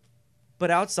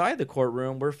 But outside the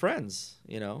courtroom, we're friends,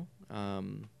 you know.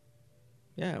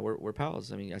 Yeah, we're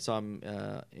pals. I mean, I saw him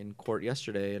in court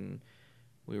yesterday, and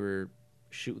we were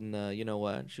shooting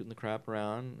the crap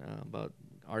around about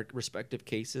our respective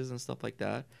cases and stuff like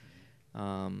that.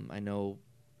 I know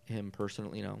him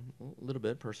personally, you know, a little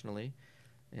bit personally,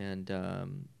 and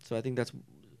so I think that's.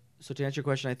 So to answer your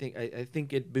question, I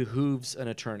think it behooves an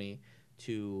attorney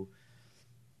to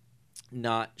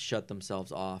not shut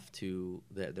themselves off to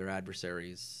their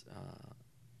adversaries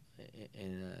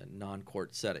in a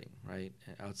non-court setting, right,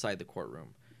 outside the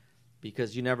courtroom,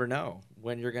 because you never know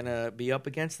when you're going to be up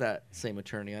against that same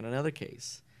attorney on another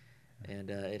case,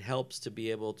 and it helps to be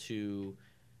able to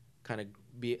kind of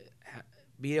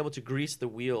be able to grease the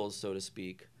wheels, so to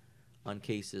speak, on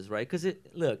cases, right? Because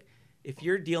look, if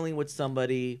you're dealing with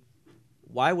somebody,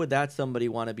 why would that somebody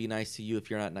want to be nice to you if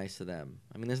you're not nice to them?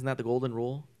 I mean, isn't that the golden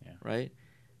rule, right?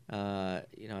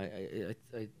 You know,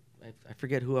 I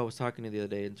forget who I was talking to the other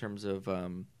day in terms of,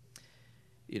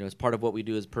 you know, as part of what we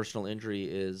do as personal injury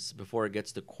is before it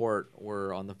gets to court,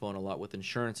 we're on the phone a lot with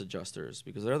insurance adjusters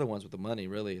because they're the ones with the money,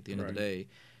 really, at the end of the day.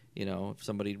 You know, if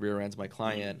somebody rear ends my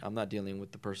client, I'm not dealing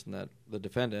with the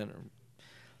defendant.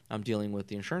 I'm dealing with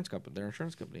the insurance company, their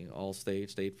insurance company,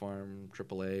 Allstate, State Farm,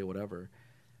 AAA, whatever.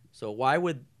 So why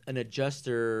would an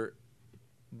adjuster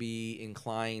be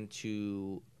inclined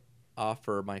to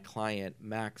offer my client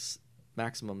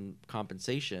maximum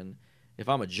compensation if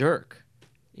I'm a jerk,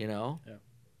 you know? Yeah.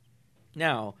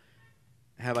 Now,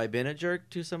 have I been a jerk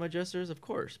to some adjusters? Of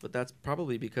course, but that's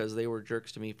probably because they were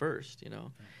jerks to me first, you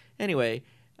know? Anyway,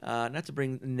 not to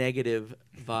bring negative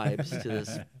vibes to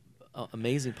this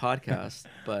amazing podcast,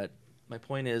 but my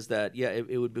point is that, yeah,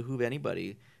 it would behoove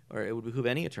anybody, or it would behoove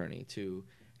any attorney to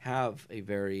have a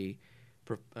very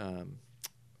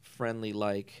friendly,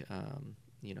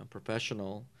 you know,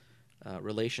 professional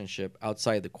relationship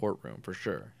outside the courtroom, for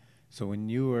sure. So when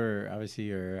you were, obviously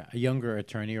you're a younger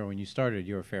attorney, or when you started,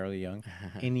 you were fairly young.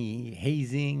 Any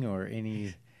hazing or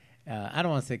any, I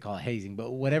don't want to say call it hazing, but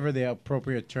whatever the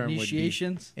appropriate term would be.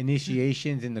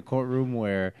 Initiations in the courtroom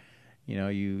where, you know,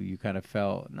 you kind of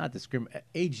felt, not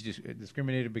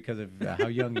discriminated because of how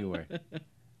young you were.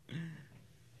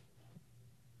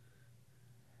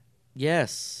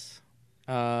 Yes.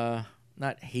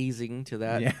 Not hazing to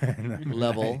that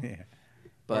level. Yeah.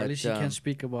 But at least you can't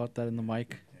speak about that in the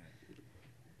mic.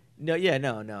 No,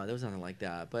 there was nothing like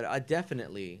that. But I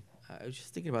definitely, I was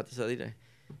just thinking about this the other day.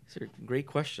 These are great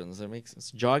questions.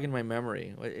 It's jogging my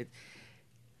memory.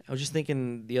 I was just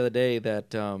thinking the other day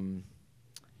that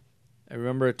I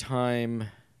remember a time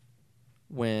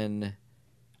when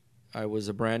I was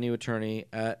a brand new attorney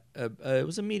at it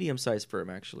was a medium-sized firm,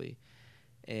 actually,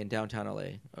 in downtown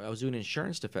LA. I was doing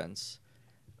insurance defense,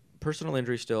 personal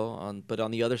injury still, but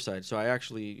on the other side. So I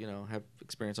actually, you know, have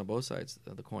experience on both sides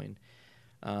of the coin.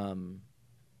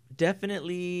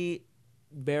 Definitely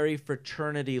very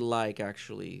fraternity-like,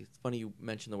 actually. It's funny you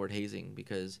mentioned the word hazing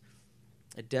because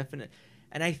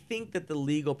and I think that the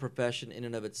legal profession in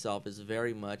and of itself is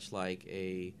very much like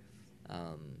a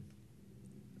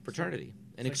fraternity.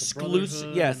 An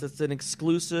exclusive, yes, it's an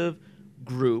exclusive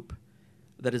group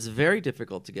that is very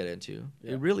difficult to get into.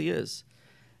 Yeah. It really is.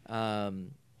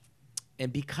 And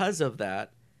because of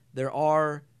that, there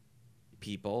are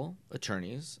people,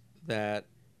 attorneys, that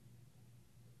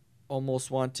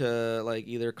almost want to, like,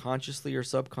 either consciously or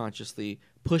subconsciously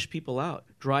push people out,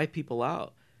 drive people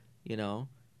out, you know,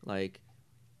 like,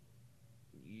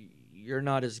 you're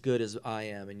not as good as I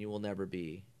am and you will never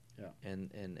be. Yeah.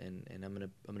 And I'm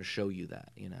gonna show you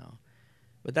that, you know.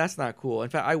 But that's not cool. In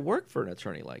fact, I work for an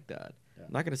attorney like that. Yeah.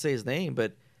 I'm not going to say his name,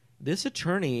 but this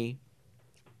attorney,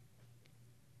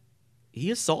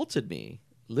 he assaulted me,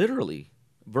 literally,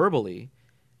 verbally,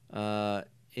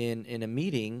 in a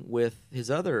meeting with his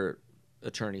other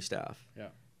attorney staff. Yeah.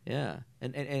 Yeah.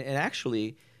 And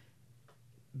actually,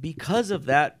 because of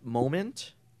that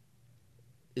moment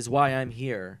is why I'm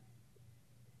here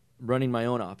running my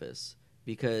own office,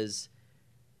 because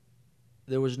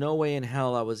there was no way in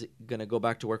hell I was going to go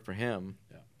back to work for him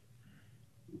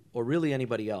or really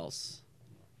anybody else.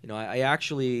 You know, I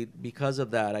actually, because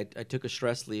of that, I took a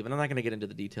stress leave, and I'm not going to get into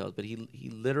the details, but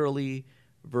he literally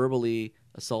verbally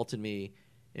assaulted me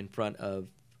in front of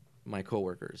my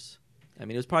coworkers. I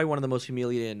mean, it was probably one of the most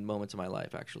humiliating moments of my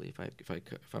life, actually,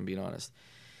 if I'm being honest.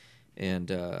 And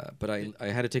but I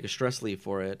had to take a stress leave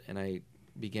for it, and I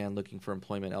began looking for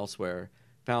employment elsewhere.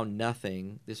 Found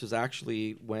nothing. This was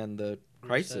actually when the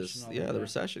crisis, the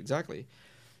recession, exactly,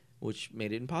 which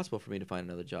made it impossible for me to find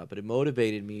another job. But it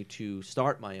motivated me to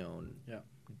start my own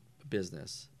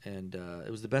business, and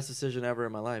it was the best decision ever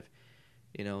in my life.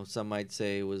 You know, some might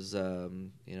say it was,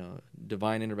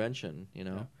 divine intervention. You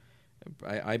know,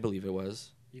 I believe it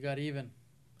was. You got even.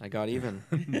 I got even.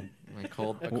 I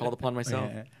called upon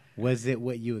myself. Yeah. Was it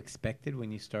what you expected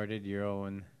when you started your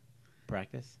own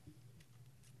practice?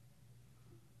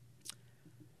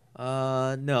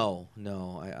 No.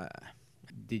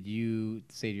 Did you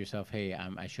say to yourself, "Hey,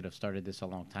 I should have started this a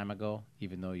long time ago,"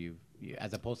 even though you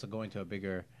as opposed to going to a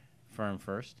bigger firm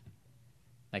first,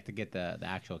 like to get the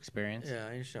actual experience? Yeah,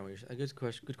 I understand what you're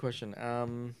saying. Good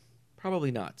question.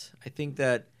 Probably not. I think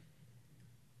that,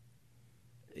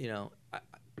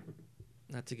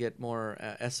 not to get more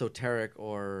esoteric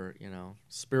or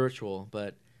spiritual,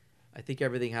 but I think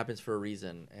everything happens for a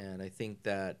reason, and I think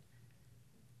that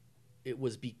it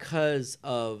was because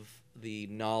of the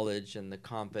knowledge and the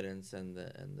confidence and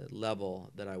the level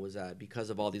that I was at, because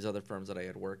of all these other firms that I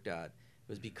had worked at. It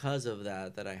was because of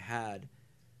that I had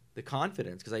the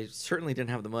confidence, because I certainly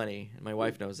didn't have the money, and my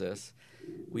wife knows this.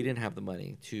 We didn't have the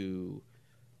money to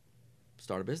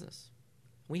start a business.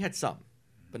 We had some,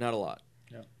 but not a lot.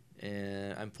 Yeah.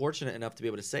 And I'm fortunate enough to be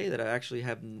able to say that I actually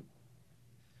have,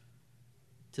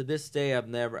 to this day,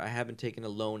 I haven't taken a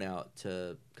loan out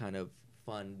to kind of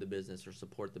fund the business or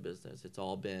support the business. It's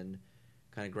all been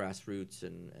kind of grassroots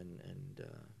and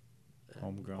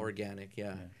Homegrown. Organic,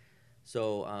 yeah.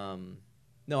 So,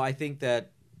 no, I think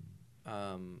that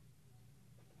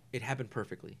it happened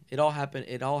perfectly. It all happened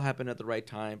at the right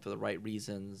time for the right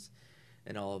reasons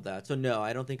and all of that. So, no,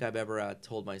 I don't think I've ever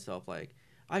told myself, like,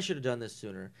 I should have done this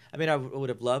sooner. I mean, I would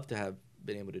have loved to have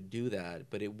been able to do that,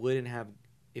 but it wouldn't have,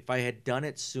 if I had done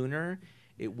it sooner,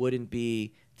 it wouldn't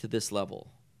be to this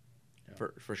level.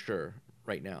 For sure,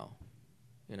 right now,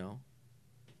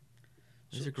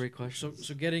 These are great questions.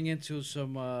 So getting into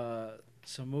some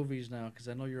movies now, because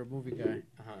I know you're a movie guy.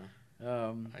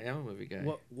 I am a movie guy.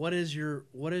 What is your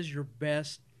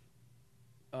best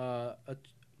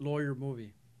lawyer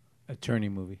movie? Attorney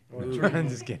movie. I'm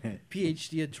just kidding.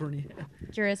 PhD attorney.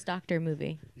 Juris Doctor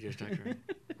movie. Juris Doctor.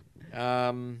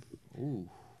 Ooh,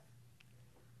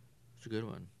 it's a good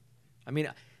one. I mean,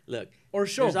 look. Or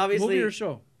show. There's obviously movie or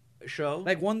show. Show.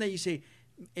 Like one that you say,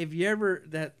 if you ever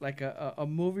that like a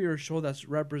movie or show that's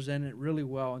represented really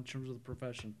well in terms of the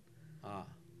profession.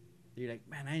 You're like,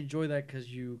 man, I enjoy that because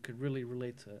you could really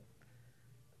relate to it.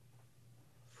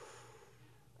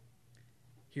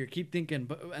 Here, keep thinking.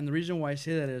 And the reason why I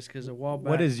say that is because a while back.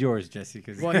 What is yours, Jesse?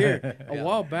 Well, here, a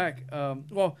while back.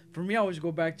 Well, for me, I always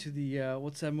go back to the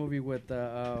what's that movie with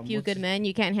Few Good Men.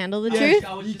 You Can't Handle the Truth.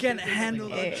 You can't handle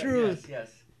the truth.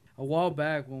 Yes. A while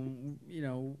back, when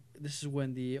this is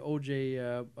when the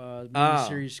OJ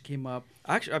series came up.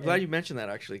 Actually, I'm glad you mentioned that.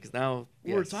 Actually, because now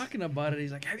we were talking about it.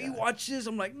 He's like, "Have you watched this?"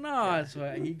 I'm like, "Nah." Yeah. So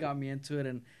he got me into it,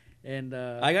 and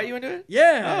I got you into it.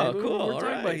 Yeah. Oh, cool. We're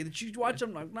talking about it. Did you watch it?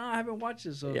 I'm like, "Nah, I haven't watched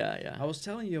it." So yeah. I was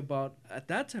telling you about at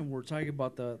that time. We were talking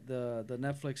about the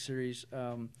Netflix series.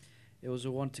 It was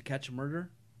the one To Catch a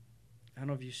Murder. I don't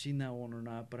know if you've seen that one or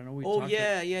not, but I know we talked.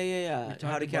 Yeah.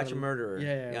 How to Catch a Murderer.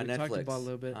 Yeah, we Netflix. talked about it a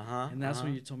little bit. And that's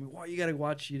when you told me, "Well, you got to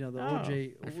watch, the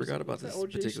OJ." I forgot about this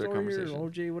OJ particular story conversation. Or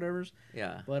OJ, whatever's.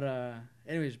 Yeah. But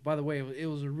anyways, by the way, it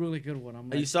was a really good one. I'm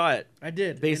like, you saw it? I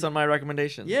did. Based on my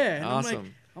recommendation. Yeah. And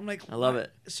awesome. I'm like, I love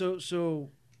it. So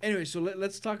anyway, so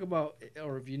let's talk about,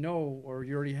 or if you know, or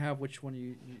you already have, which one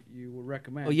you would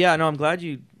recommend. Well, yeah, no, I'm glad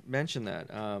you mentioned that.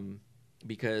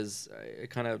 Because I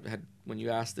kind of had, when you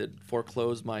asked it,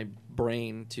 foreclosed my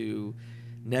brain to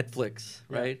Netflix,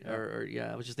 right?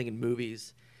 Yeah. I was just thinking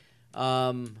movies.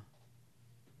 The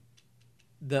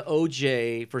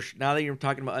OJ, now that you're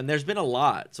talking about, and there's been a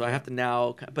lot, so I have to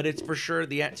now, but it's for sure,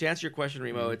 to answer your question,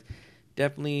 Remo, it's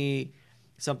definitely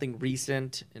something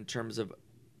recent in terms of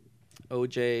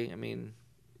OJ. I mean,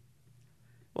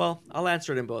 Well, I'll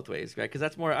answer it in both ways, right? Because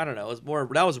that's more. I don't know. It's more.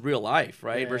 That was real life,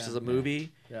 right? Yeah, Versus a yeah.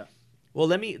 movie. Yeah. Well,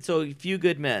 So Few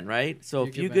Good Men, right? So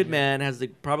Few Few Good Good Men, Men has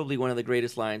probably one of the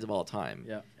greatest lines of all time.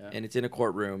 Yeah. Yeah. And it's in a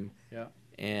courtroom. Yeah.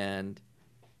 And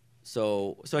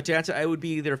so to answer, I would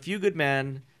be either A Few Good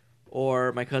Men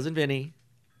or My Cousin Vinny,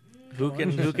 who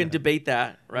can debate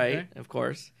that, right? Okay. Of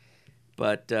course.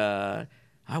 But I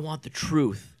want the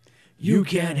truth. You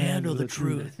can't handle the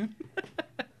truth.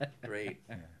 Great.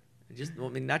 I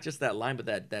mean, not just that line, but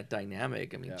that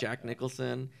dynamic. I mean, Yeah, Jack yeah.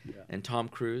 Nicholson Yeah. and Tom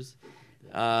Cruise.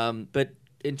 But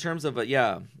in terms of a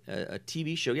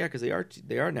TV show, yeah, because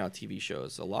they are now TV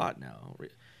shows a lot now.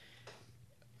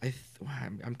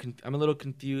 I'm a little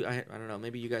confused. I don't know.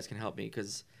 Maybe you guys can help me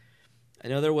because I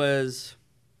know there was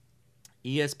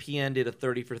ESPN did a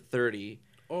 30 for 30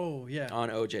 Oh yeah. on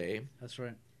OJ, That's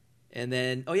right. and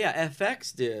then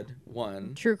FX did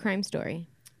one. True crime story.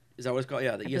 Is that what it's called?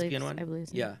 Yeah, the I ESPN believe- one. I believe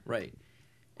so. Yeah, right.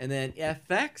 And then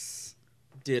FX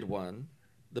did one,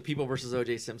 The People versus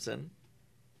OJ Simpson.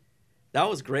 That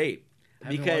was great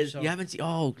Haven't because watched that you one. haven't seen.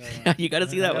 Oh, No. you got to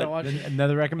see I that gotta one. watch it.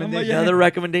 Another recommendation. Another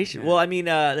recommendation. Well, I mean,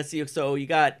 let's see. So you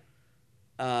got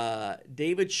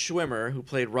David Schwimmer, who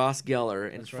played Ross Geller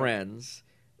in That's right. Friends,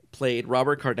 played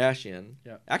Robert Kardashian.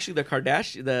 Yeah. Actually,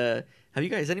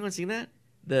 has anyone seen that?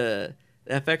 The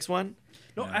FX one?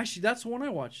 No, actually, that's the one I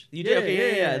watched. You did?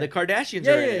 Okay, yeah. The Kardashians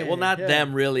are in it. Well, not yeah.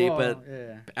 them really, Oh, but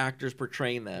yeah. actors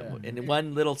portraying them Yeah. in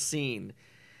one little scene.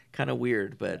 Kind of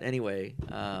weird, but anyway.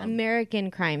 American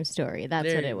Crime Story. That's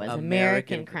there what you it was. go.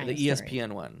 American Crime the Story.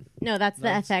 ESPN one. No, that's the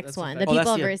That's FX one. FX. The Oh, that's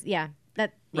people the- versus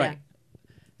Right.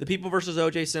 The People versus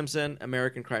O.J. Simpson,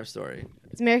 American Crime Story.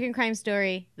 It's American Crime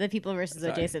Story. The people versus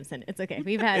Sorry. O.J. Simpson. It's okay.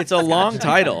 We've had. It's a long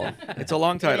title. It's a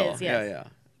long title. is, yes. Yeah.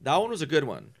 That one was a good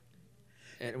one.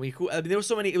 And there was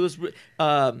so many. It was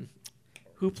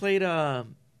who played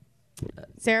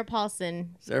Sarah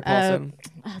Paulson. Sarah Paulson.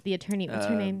 The attorney. What's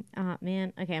her Um, name? Oh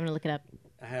man. Okay, I'm gonna look it up.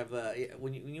 I have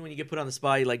when you get put on the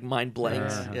spot, you like mind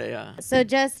blanks. Uh-huh. Yeah. So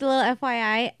just a little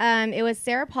FYI, it was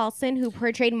Sarah Paulson who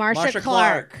portrayed Marsha Marsha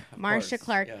Clark. Clark, of Marsha course,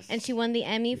 Clark, yes. and she won the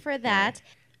Emmy for that.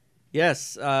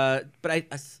 Yes, but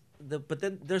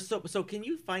then there's so can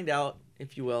you find out,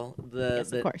 if you will,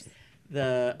 Yes, of course.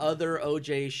 the other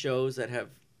OJ shows that have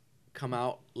come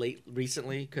out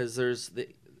recently? Because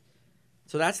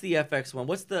so that's the FX one.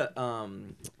 What's the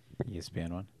ESPN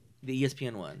one. the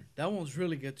ESPN one? That one was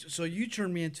really good. So you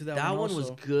turned me into that, That one was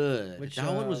also. good. Which,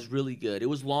 That one was really good. It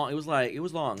was long. It was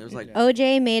long. It was like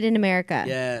OJ Made in America.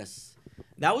 yes.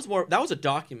 That was a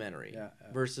documentary Yeah.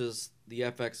 versus the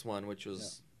FX one, which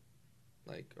was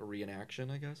like a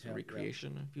reenaction, I guess, Yeah, a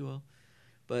recreation, if you will.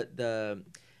 But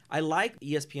I like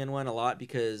ESPN one a lot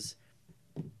because,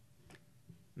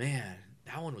 man,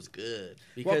 that one was good.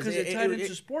 Well, because it tied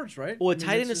into sports, right? Well, I it mean,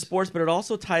 tied it's into just- sports, but it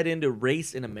also tied into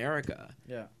race in America.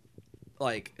 Yeah.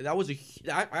 Like that was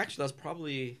actually that's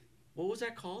probably what was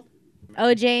that called?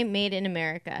 OJ Made in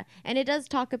America. And it does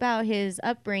talk about his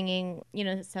upbringing,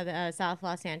 South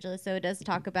Los Angeles. So it does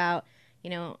talk about,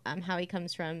 how he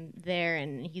comes from there,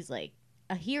 and he's like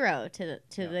a hero to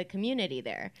the community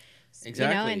there.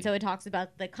 Exactly. And so it talks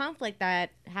about the conflict that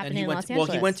happened in went Los to, Angeles.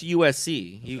 well, he went to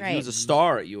USC. He Right. was a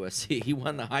star at USC. He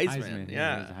won the Heisman. he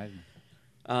Yeah. was a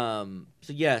Heisman.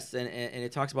 So yes, and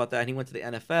it talks about that. And he went to the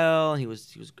NFL. He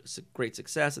was great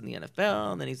success in the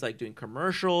NFL, and then he's like doing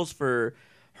commercials for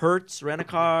Hertz Rent a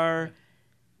Car,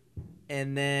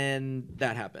 and then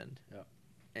that happened. Yeah.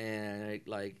 And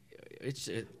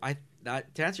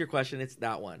to answer your question, it's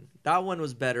that one. That one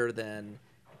was better than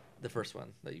the first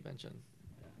one that you mentioned.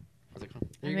 What's it called?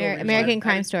 There you go, Rachel. American Add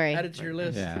Crime it- Story. Add it to your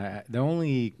list. Yeah, the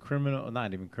only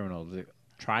not even criminal, the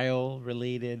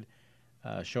trial-related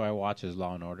show I watch is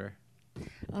Law and Order.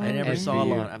 I never Okay. saw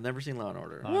SVU. I've never seen Law and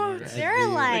Order. Law and Order. There are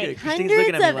SVU. like Christine's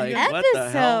looking hundreds at of me like, what the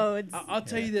hell? episodes. I'll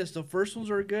tell you this: the first ones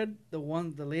were good. The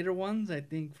later ones, I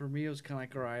think for me, it was kind of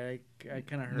like, all right, I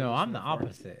kind of heard. No, this I'm from the afar.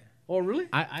 opposite. Oh, really?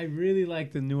 I really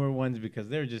like the newer ones because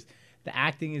they're just the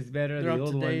acting is better. They're the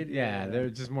up old to date, ones, yeah. they're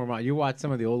just more. You watch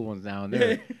some of the old ones now, and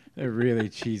they're really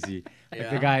cheesy. Like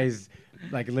Yeah. the guys,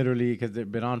 like literally, because they've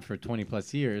been on for 20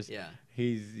 plus years. Yeah.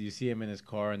 You see him in his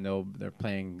car, and they're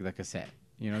playing the cassette.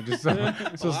 Just so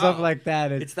Wow. stuff like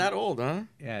that. It's that old, huh?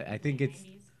 Yeah, I think it's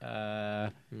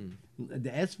the Hmm.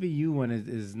 SVU one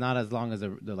is not as long as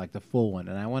the full one,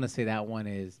 and I want to say that one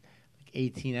is like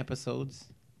 18 episodes.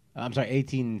 I'm sorry,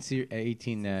 18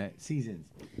 seasons.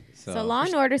 So Law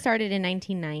and Order started in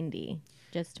 1990.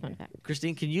 Just fun fact.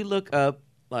 Christine, can you look up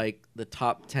like the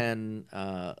top 10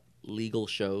 legal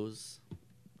shows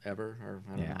ever? Or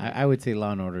I don't know. I would say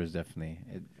Law and Order is definitely,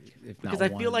 if not Because I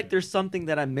feel one, like there's something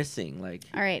that I'm missing. Like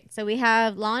All right. So we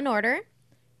have Law and Order,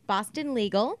 Boston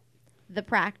Legal, The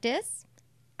Practice,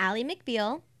 Ally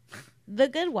McBeal, The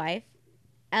Good Wife,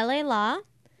 LA Law,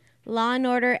 Law and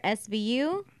Order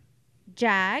SVU,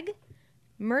 JAG,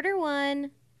 Murder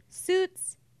One,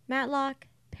 Suits, Matlock,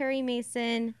 Perry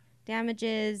Mason,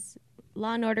 Damages,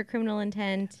 Law and Order Criminal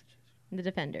Intent, and The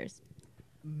Defenders.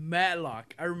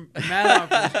 Matlock.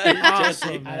 Matlock was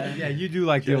awesome, man. Yeah, you do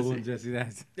like the old Jesse. one, Jesse.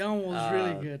 That's That one was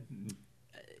really good.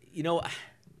 You know,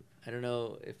 I don't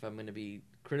know if I'm going to be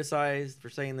criticized for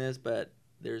saying this, but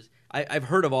I've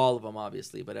heard of all of them,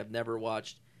 obviously, but I've never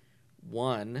watched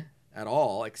one at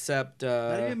all, except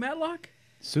Not even Matlock?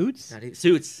 Suits.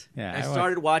 Suits. Yeah, I I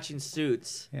started watching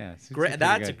Suits. Yeah, Suits Great, is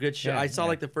that's pretty a good show. Yeah, I saw yeah.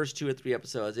 like the first 2 or 3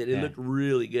 episodes. It Yeah. looked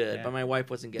really good, Yeah. but my wife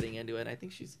wasn't getting into it. I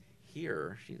think she's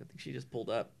here. I think she just pulled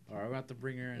up. All right, we're going to have to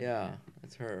bring her in. Yeah,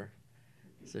 that's her.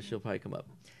 So she'll probably come up.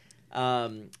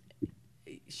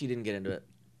 She didn't get into it.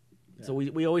 So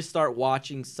we always start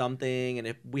watching something, and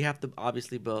if we have to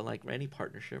obviously build like any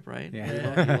partnership, right?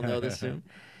 Yeah. People know this soon.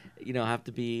 Have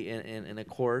to be in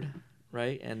accord,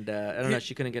 right? And I don't know.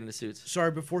 She couldn't get into Suits. Sorry,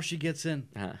 before she gets in,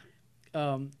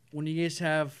 when you guys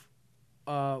have,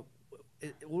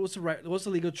 what's the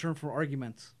legal term for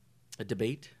arguments? A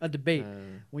debate. A debate.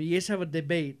 When you guys have a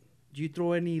debate, do you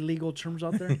throw any legal terms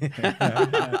out there?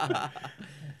 Sometimes.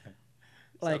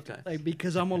 like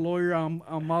because I'm a lawyer, I'm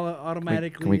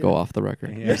automatically. Can we go off the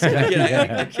record?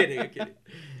 Yeah. I'm kidding.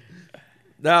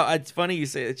 No, it's funny you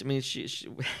say it. I mean, she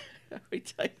I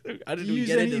didn't even Use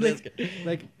get any, into this.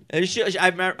 like And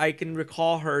I can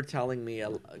recall her telling me a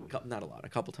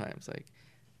couple times, like,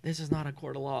 this is not a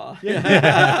court of law.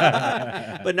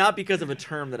 But not because of a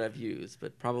term that I've used,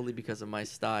 but probably because of my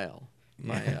style,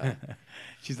 my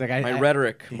She's like, my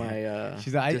rhetoric, my.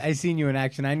 She's like, I seen you in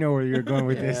action. I know where you're going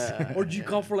with Yeah. this. or do you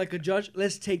call for like a judge?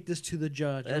 Let's take this to the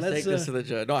judge. Let's take this to the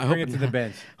judge. No, I Bring hope it to the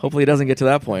bench. Hopefully, it doesn't get to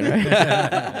that point,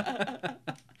 right?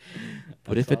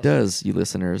 But if it does, you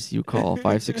listeners, you call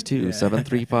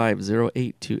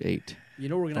 562-735-0828. You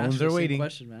know we're gonna Phones ask you are the same waiting.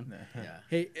 question, man. Yeah.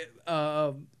 Hey,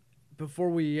 before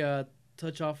we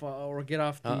touch off or get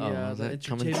off Uh-oh, the is that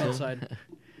coming entertainment soon? side,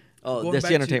 Oh, Going that's back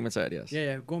the to- entertainment side, yes.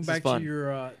 yeah, going This is back fun. to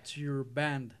your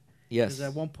band. Yes. Because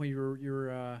at one point you're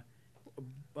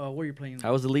what were you playing?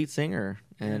 I was the lead singer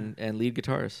and lead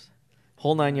guitarist.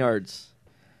 Whole 9 yards.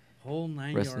 Whole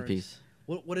 9 Rest yards. in peace.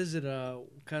 What is it?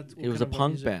 It was a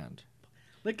punk band.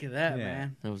 Look at that, Yeah.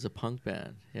 man. It was a punk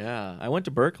band. Yeah. I went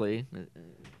to Berkeley,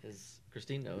 as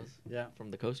Christine knows, Yeah.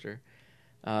 from the coaster.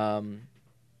 So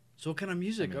what kind of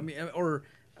music? I mean,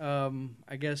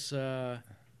 I guess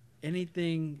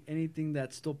anything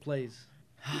that still plays.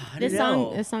 This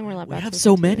song we're about We to have listen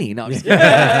so to. many. No, I'm just kidding.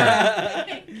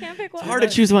 Can't pick one. It's hard to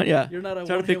choose one. Yeah. You're not a It's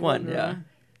hard to pick one-hit one. wonder,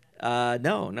 Yeah.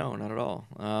 No, not at all.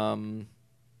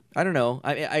 I don't know.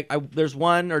 I there's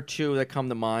one or two that come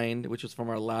to mind, which was from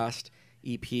our last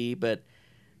EP, but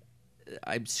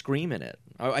I'm screaming it.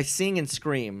 I sing and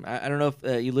scream. I don't know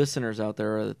if you listeners out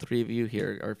there, or the three of you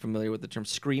here, are familiar with the term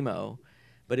screamo,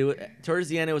 but towards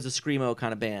the end it was a screamo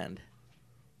kind of band.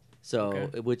 So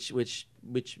Okay. which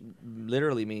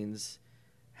literally means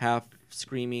half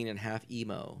screaming and half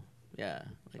emo. Yeah.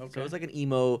 So Okay. it was like an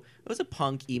emo. It was a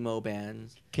punk emo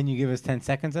band. Can you give us 10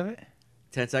 seconds of it?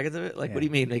 10 seconds of it? Like, Yeah. what do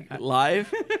you mean? Like,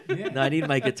 live? Yeah. No, I need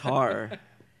my guitar.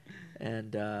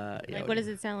 And, Like, what does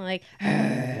it sound like?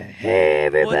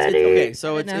 okay,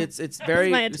 so I know. it's That was my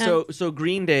very, attempt. so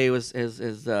Green Day is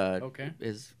Okay.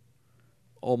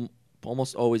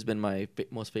 almost always been my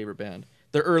most favorite band.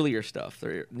 Their earlier stuff,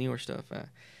 their newer stuff.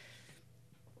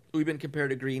 We've been compared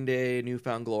to Green Day,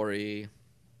 Newfound Glory,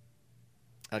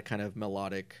 that kind of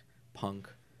melodic punk,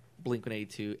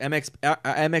 Blink-182.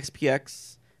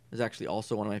 MXPX is actually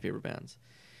also one of my favorite bands.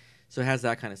 So it has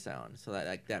that kind of sound. So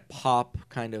that pop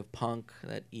kind of punk,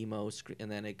 that emo, and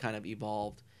then it kind of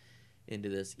evolved into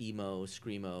this emo,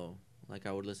 screamo. Like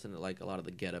I would listen to like a lot of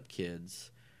the Get Up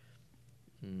Kids.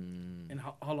 And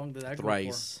how long did that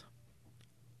Thrice.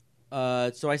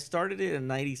 So I started it in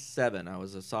 '97. I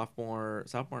was a sophomore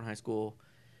in high school.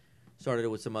 Started it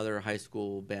with some other high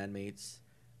school bandmates,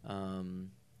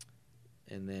 and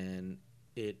then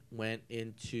it went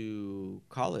into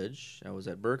college. I was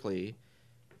at Berkeley.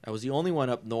 I was the only one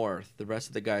up north. The rest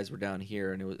of the guys were down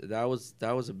here, and that was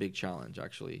a big challenge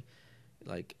actually,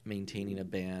 like maintaining a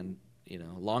band.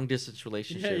 Long distance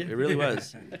relationship. Yeah. It really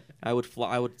was. I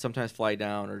would sometimes fly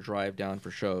down or drive down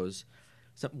for shows.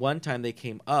 So one time they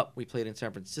came up. We played in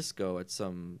San Francisco at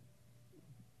some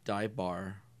dive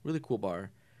bar, really cool bar,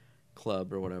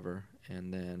 club or whatever.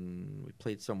 And then we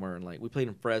played somewhere we played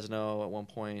in Fresno at one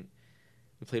point.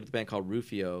 We played with a band called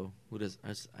Rufio,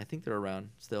 I think they're around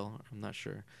still. I'm not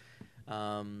sure.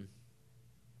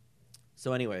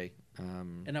 So anyway,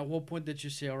 And at what point did you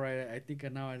say, all right, I think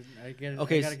now I get it.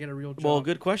 Okay, I got to get a real job? well,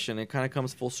 good question. It kind of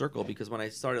comes full circle because when I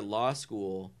started law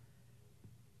school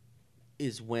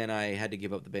is when I had to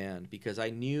give up the band because I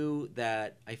knew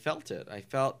that I felt it. I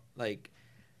felt like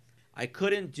I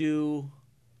couldn't do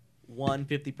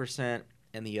 50%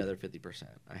 and the other 50%.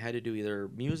 I had to do either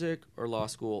music or law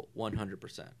school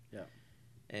 100%. Yeah.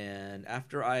 And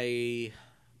after I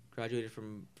graduated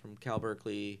from Cal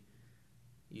Berkeley,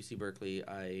 UC Berkeley,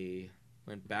 I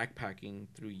went backpacking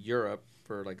through Europe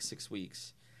for like 6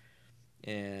 weeks.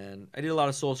 And I did a lot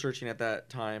of soul searching at that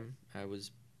time. I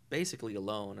was basically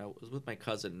alone. I was with my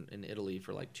cousin in Italy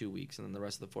for like 2 weeks, and then the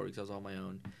rest of the 4 weeks I was on my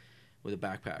own with a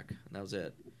backpack, and that was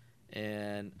it.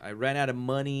 And I ran out of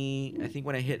money, I think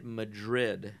when I hit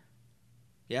Madrid.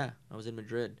 Yeah, I was in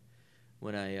Madrid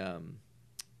when I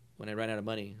ran out of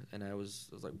money, and I was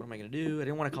like, what am I going to do? I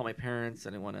didn't want to call my parents.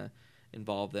 I didn't want to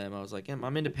involve them. I was like,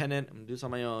 I'm independent. I'm going to do this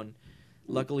on my own.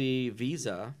 Luckily,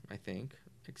 Visa, I think,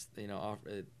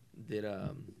 did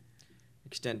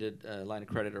extended line of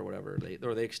credit or whatever.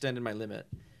 They extended my limit.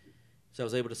 So I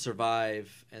was able to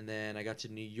survive, and then I got to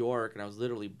New York, and I was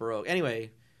literally broke.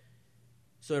 Anyway,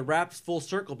 so it wraps full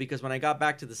circle because when I got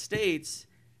back to the States,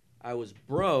 I was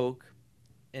broke,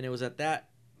 and it was at that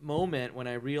moment when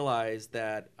I realized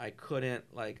that I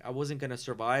wasn't going to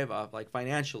survive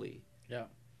financially. Yeah.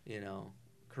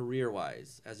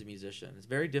 Career-wise as a musician. It's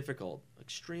very difficult,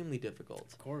 extremely difficult.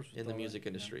 Of course. In the music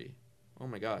industry. Yeah. Oh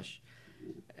my gosh.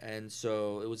 And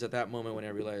so it was at that moment when I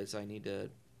realized I need to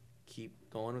keep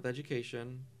going with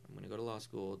education. I'm going to go to law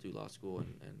school, do law school,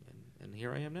 and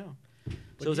here I am now.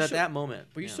 So it was at that moment.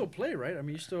 But you still play, right? I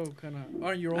mean, you still kind of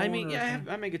on your own. I mean, yeah,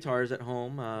 I make guitars at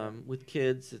home. With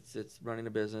kids, it's running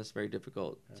a business. Very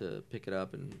difficult to pick it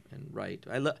up and write.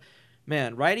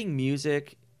 Writing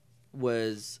music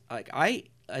was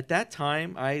at that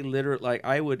time I literally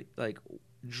I would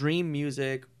dream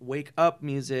music, wake up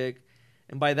music,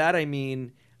 and by that I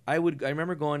mean I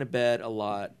remember going to bed a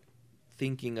lot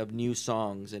thinking of new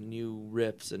songs and new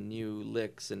riffs and new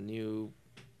licks and new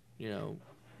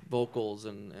vocals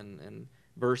and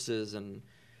verses and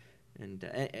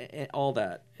all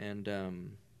that. And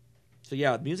so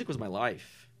yeah, music was my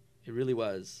life. It really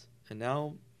was. And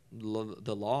now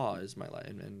the law is my life,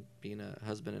 and being a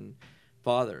husband and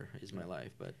father is my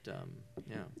life. But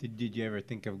yeah. Did you ever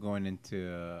think of going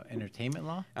into entertainment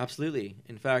law? Absolutely.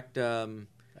 In fact,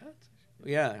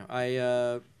 yeah,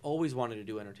 I always wanted to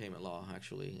do entertainment law,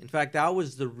 actually. In fact, that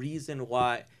was the reason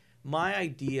why my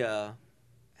idea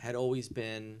had always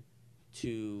been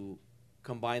to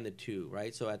combine the two,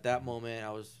 right? So at that moment,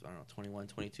 I was, 21,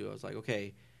 22. I was like,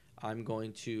 okay, I'm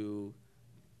going to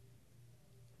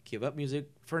give up music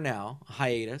for now,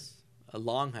 a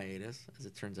long hiatus, as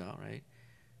it turns out, right?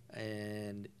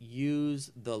 And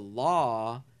use the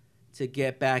law to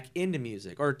get back into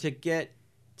music or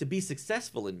to be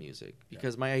successful in music.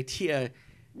 Because my idea,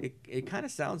 it kind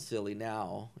of sounds silly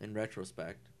now in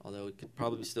retrospect, although it could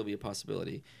probably still be a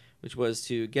possibility, which was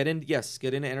to get into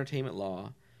entertainment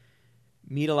law,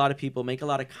 meet a lot of people, make a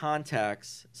lot of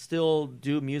contacts, still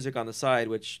do music on the side,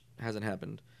 which hasn't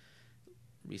happened,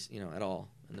 at all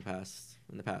in the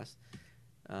past.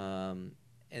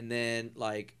 And then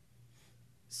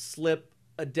slip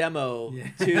a demo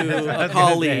to a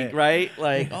colleague, right?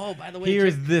 Oh, by the way,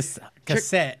 here's this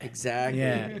cassette. Exactly.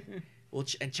 Yeah. Well,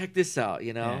 and check this out,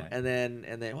 Yeah. And then,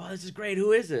 well, this is great.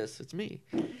 Who is this? It's me.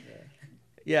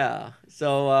 Yeah.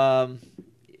 So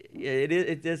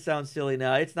it does sound silly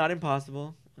now. It's not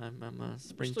impossible. I'm a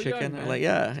spring chicken.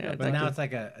 Young, but now it's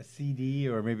like a CD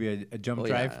or maybe a jump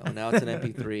drive. Yeah. Well, now it's an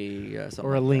MP3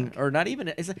 or a link, or not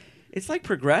even. It's like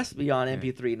progressed beyond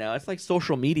MP3 now. It's like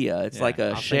social media. It's like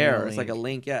a share. It's like a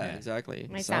link. Yeah. Exactly.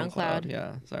 My SoundCloud.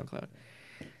 Yeah, SoundCloud.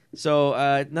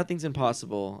 So nothing's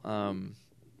impossible.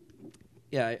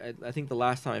 Yeah, I think the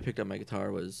last time I picked up my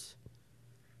guitar was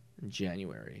in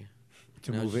January.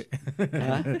 To move it.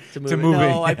 To move it.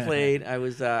 No, I played. I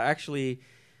was actually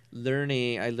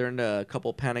learning. I learned a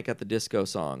couple Panic at the Disco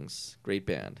songs. Great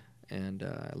band. And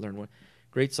I learned one.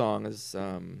 Great song is,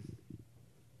 I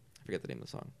forget the name of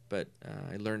the song, but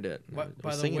I learned it. By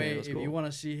the way, if you want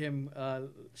to see him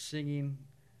singing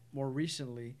more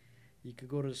recently, you could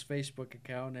go to his Facebook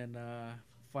account and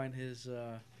find his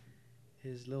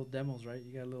little demos, right?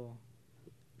 You got a little...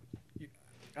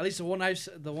 At least the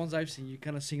ones I've seen, you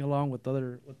kind of sing along with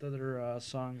other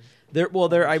songs. I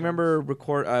remember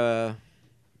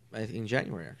I think in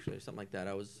January actually, or something like that.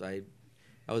 I was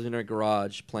in our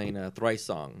garage playing a Thrice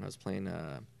song. I was playing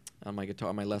on my guitar,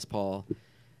 on my Les Paul.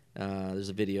 There's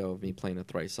a video of me playing a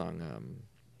Thrice song.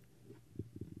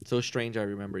 So Strange I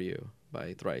Remember You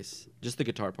by Thrice. Just the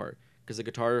guitar part,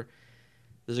 because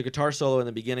there's a guitar solo in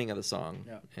the beginning of the song,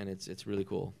 Yeah. and it's really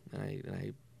cool. And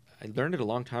I learned it a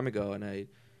long time ago, and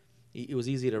it was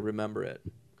easy to remember it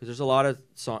because there's a lot of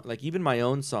song, like even my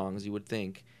own songs, you would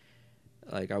think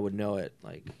like I would know it,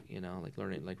 like like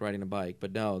learning, like riding a bike,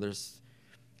 but no,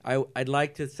 I'd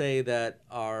like to say that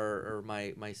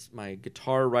my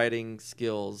guitar writing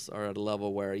skills are at a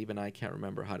level where even I can't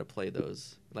remember how to play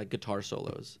those, like guitar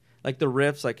solos. Like the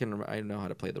riffs, I know how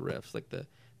to play the riffs, like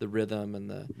the rhythm and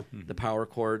the power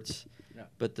chords. Yeah.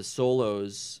 But the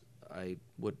solos, it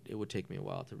would take me a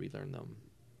while to relearn them.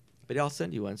 But I'll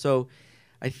send you one. So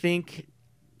I think,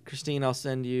 Christine, I'll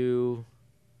send you.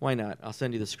 Why not? I'll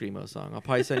send you the Screamo song. I'll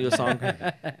probably send you a song.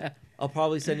 I'll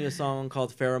probably send you a song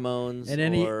called Pheromones,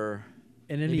 or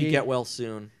maybe Get Well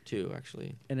Soon too.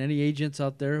 Actually, And any agents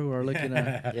out there who are looking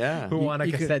at, yeah. Who want a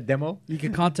you could- cassette demo? you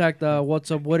can contact What's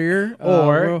Up Whittier.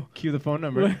 Or cue the phone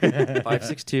number.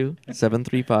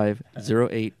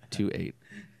 562-735-0828.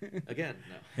 Again,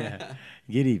 no.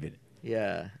 Get even.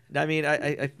 Yeah. I mean,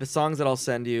 I the songs that I'll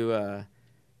send you, I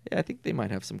think they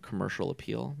might have some commercial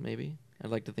appeal. Maybe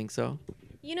I'd like to think so.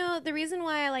 You know, the reason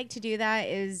why I like to do that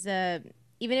is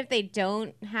even if they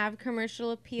don't have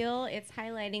commercial appeal, it's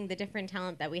highlighting the different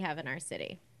talent that we have in our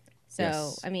city. So,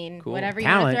 Yes. I mean, Cool. whatever you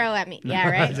Talent? want to throw at me. Yeah,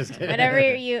 right? Just kidding.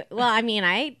 Whatever well, I mean,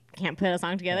 I can't put a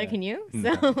song together, can you?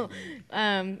 So,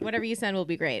 whatever you send will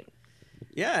be great.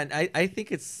 Yeah, and I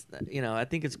think it's I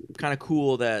think it's kind of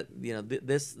cool that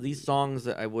these songs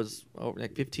that I was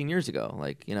like 15 years ago,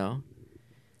 like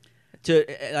to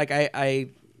like I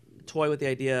toy with the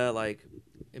idea, like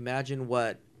imagine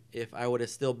what if I would have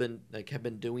still been have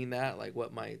been doing that, like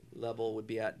what my level would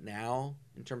be at now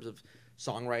in terms of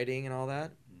songwriting and all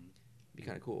that. Be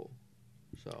kind of cool.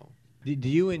 So Do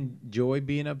you enjoy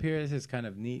being up here? This is kind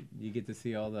of neat. You get to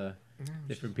see all the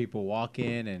different people walk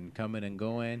in and coming and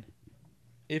going.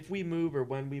 if we move or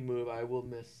when we move, I will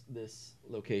miss this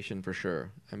location for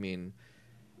sure. I mean,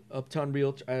 Uptown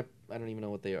Realtor, I don't even know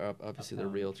what they are. Obviously, they're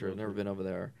Uptown Realtor. I've Realtor. never been over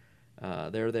there.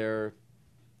 They're there.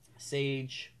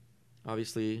 Sage,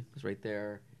 obviously, is right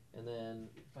there. And then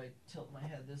if I tilt my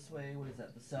head this way, what is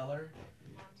that? The Cellar?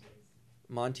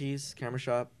 Monty's Camera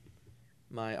Shop.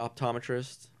 My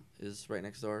optometrist is right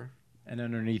next door. And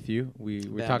underneath you, we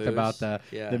talked about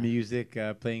Yeah. the music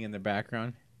playing in the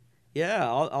background.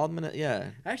 Yeah, I'm gonna.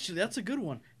 Yeah, Actually, that's a good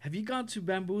one. Have you gone to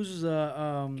Bamboo's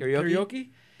Karaoke? karaoke?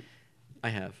 I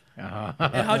have.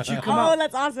 And how'd you come Oh, out?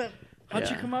 that's awesome. How'd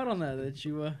you Yeah. come out on that? That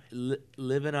you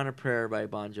Living on a Prayer by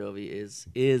Bon Jovi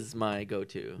is my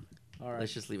go-to. all right?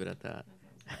 Let's just leave it at that.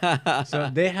 So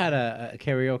they had a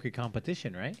karaoke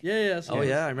competition, right? Yeah. That's Oh good.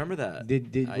 yeah, I remember that.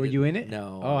 Did I were you in didn't- it?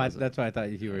 No, Oh, I wasn't. that's what I thought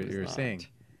you I was were not. saying.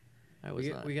 I was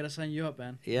not. We gotta sign you up,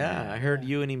 man. Yeah, I heard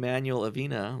you and Emmanuel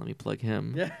Avina. Let me plug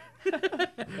him. Yeah.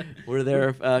 We're there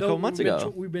a couple No, months we've been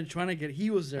ago. we've been trying to get.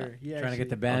 He was there. He Trying to get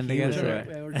the actually- band he was together.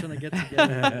 there. right? We're trying to get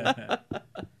together.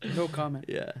 No comment.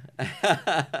 Yeah.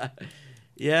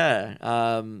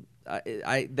 Yeah.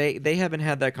 They haven't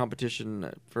had that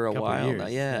competition for a Couple while now.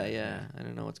 years. Yeah, Yeah, yeah. yeah. I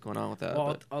don't know what's going on with that. Well,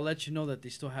 but I'll let you know that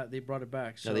they brought it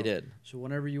back. So no, they did. So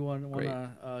whenever you want Great.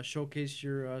 to showcase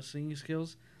your singing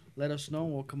skills, let us know.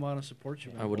 We'll come out and support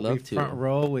you. Man. I would We'll love be to. front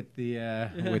row with the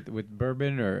with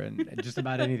bourbon and just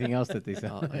about anything else that they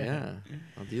sell. Yeah,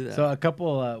 I'll do that. So a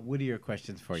couple Whittier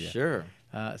questions for you. Sure.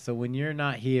 So when you're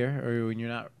not here or when you're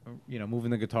not,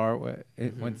 moving the guitar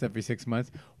once every 6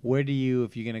 months, where do you,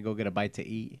 if you're gonna go get a bite to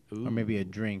eat or maybe a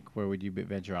drink, where would you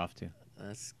venture off to?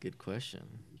 That's a good question.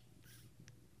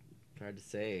 Hard to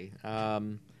say.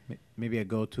 Maybe a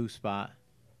go-to spot.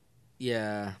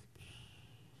 Yeah.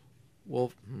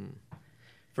 Well,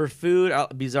 for food,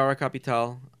 Bizarra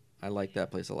Capital. I like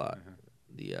that place a lot.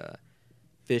 The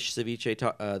fish ceviche,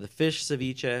 the fish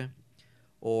ceviche,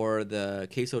 or the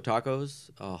queso tacos.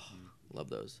 Oh, love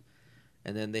those.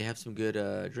 And then they have some good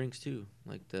drinks too,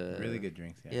 like the Really good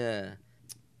drinks. Yeah. Yeah.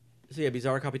 So yeah,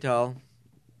 Bizarra Capital.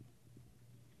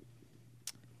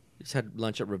 Just had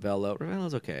lunch at Ravello.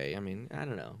 Ravello's okay. I mean, I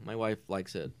don't know. My wife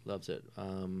likes it, loves it.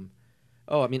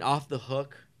 I mean, Off the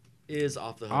Hook is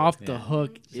Off the Hook. Off the Yeah.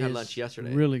 hook. Just had is lunch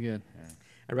yesterday. Really good.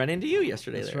 I ran into you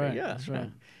yesterday. That's there. right. Yeah, That's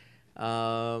right.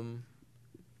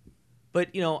 But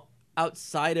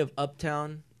outside of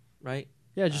Uptown, right?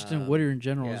 Yeah, just in Whittier in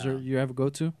general. yeah. Is there you have a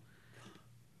go-to?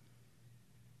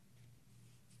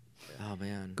 Oh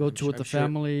man, Go-to with the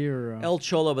family or? El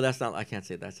Cholo, but that's not. I can't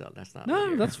say that's not. No,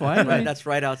 Whittier. that's fine. I Right, mean- that's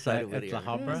right outside of At Whittier. La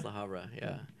Habra? It's La Habra,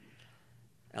 yeah.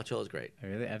 El Cholo's great.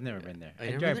 Really? I've never been there. Oh, I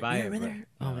you never drive been by there? it. You never but- been there?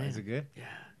 Oh, No, man. Is it good?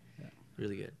 Yeah,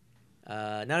 really good.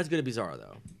 Not as good as Bizarro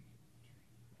though.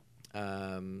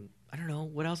 I don't know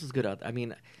what else is good out there. I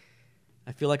mean,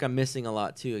 I feel like I'm missing a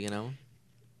lot too.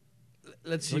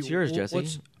 let's see. What's yours,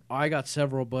 Jesse? I got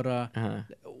several, but Uh-huh.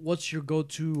 what's your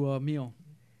go-to meal?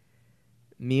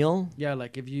 Meal? Yeah,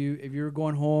 like if you're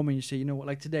going home and you say, you know what,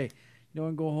 like today, you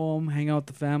want to go home, hang out with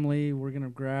the family. We're gonna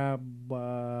grab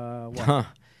what?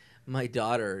 My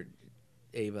daughter,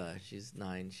 Ava, she's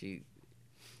 9.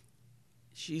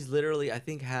 She's literally, I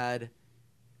think,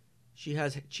 she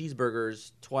has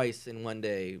cheeseburgers twice in one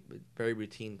day. Very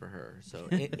routine for her. So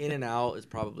In and Out is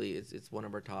probably it's one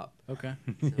of her top. Okay.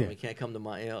 So we can't come to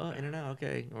my In and Out,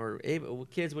 okay. Or Ava, well,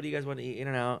 kids, what do you guys want to eat? In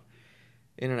and Out.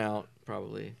 In and Out,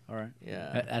 probably. All right.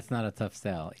 Yeah. That's not a tough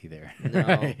sell either. No.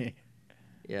 Right?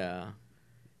 Yeah.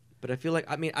 But I feel like,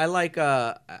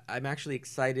 I'm actually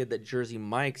excited that Jersey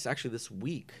Mike's actually this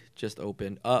week just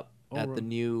opened up at the right.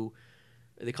 new,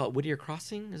 they call it Whittier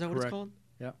Crossing. Is that what it's Correct. called?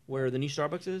 Yeah. Where the new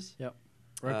Starbucks is? Yep.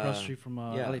 Right across the Uh, street from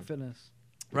yeah. LA Fitness.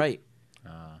 Right.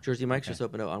 Jersey Jersey Mike's okay. just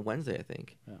opened up on Wednesday, I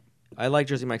think. Yeah. I like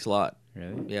Jersey Mike's a lot.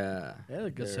 Really? Yeah. Yeah, they're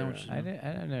good They're, sandwiches. I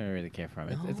never really care for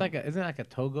them. It's No. like isn't it like a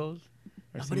Togo's?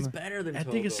 Or No, but it's something? better than I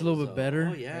think it's a little bit Togo's, better.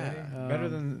 though. Oh, yeah. Better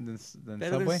Um, than Better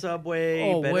Subway. than Subway.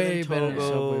 Oh, better way than better than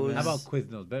Subway, Togo's. man. How about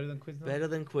Quiznos? Better than Quiznos? Better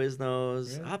than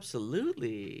Quiznos. Really?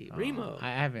 Absolutely. Oh, Remo.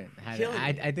 I haven't had it. Killing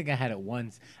I think I had it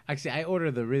once. Actually, I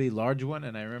ordered the really large one,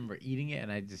 and I remember eating it,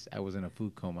 and I was in a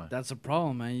food coma. That's a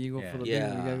problem, man. You go Yeah. for the big Yeah.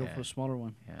 one. You gotta go Yeah. for a smaller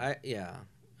one. Yeah,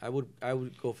 I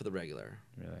would go for the regular.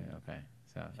 really? Okay.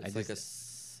 So It's like a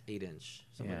 8-inch,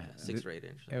 something Yeah. like that, 6 or 8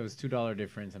 inch. it was $2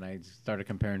 difference, and I just started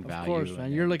comparing Of value. course, man.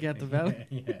 and You're then- looking at the value.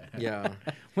 yeah. Yeah.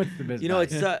 What's the best? You know,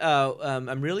 value? it's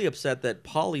I'm really upset that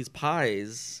Polly's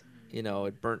Pies, it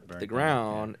burnt Burnt the out,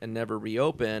 ground and never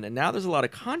reopened, and now there's a lot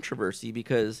of controversy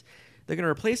because they're going to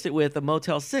replace it with a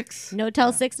Motel 6.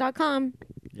 Notel6.com.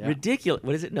 Yeah. Ridiculous.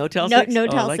 What is it? Notel No, 6?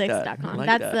 Oh, I like that. I Notel6.com. like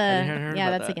That's that. I hadn't the heard yeah.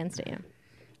 about That's that. against it.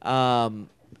 Yeah.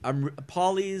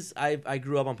 Polly's. I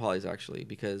grew up on Polly's actually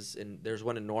because there's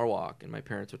one in Norwalk, and my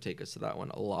parents would take us to that one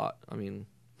a lot. I mean,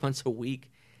 once a week.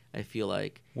 I feel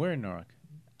like. Where in Norwalk?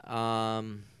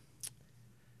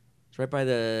 It's right by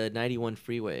the 91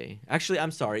 freeway. Actually,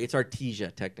 I'm sorry. It's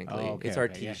Artesia technically. Oh, okay, it's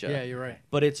okay, yeah. Artesia. Yeah, you're right.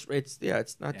 But it's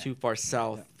not Yeah. too far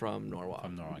south from Norwalk.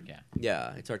 From Norwalk, yeah.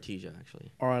 Yeah, it's Artesia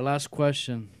actually. All right, last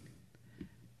question.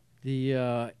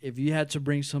 The if you had to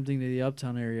bring something to the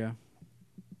Uptown area,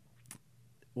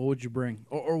 what would you bring,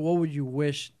 or what would you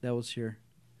wish that was here?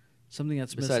 Something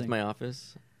that's Besides missing. my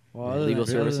office, well, other legal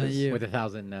than- other than services. you. With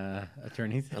 1,000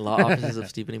 attorneys. the law offices of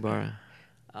Stephen Ibarra.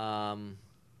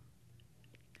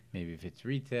 Maybe if it's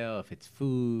retail, if it's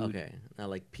food. Okay, not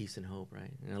like peace and hope,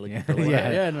 right? Looking Yeah. for like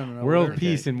Yeah. yeah, no. World we're-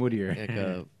 peace in Whittier. like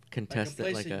a contestant,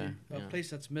 place like that a you- place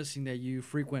that's missing that you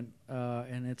frequent,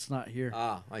 and it's not here.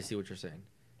 Ah, I see what you're saying.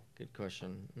 Good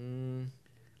question.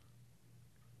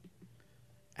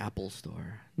 Apple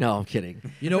Store. No, I'm kidding.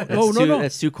 You know, That's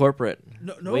That's too corporate.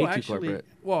 no, way actually. too corporate.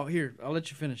 Well, here I'll let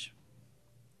you finish.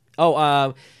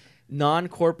 Oh,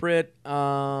 non-corporate.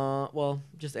 Well,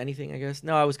 just anything, I guess.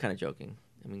 No, I was kind of joking.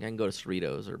 I mean, I can go to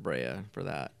Cerritos or Brea for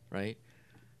that, right?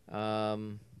 I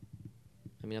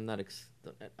mean, I'm not.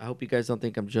 I hope you guys don't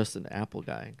think I'm just an Apple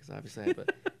guy, because obviously I have a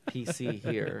PC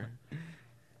here.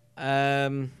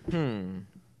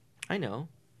 I know,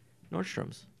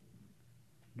 Nordstrom's.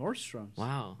 Nordstrom's.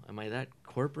 Wow, am I that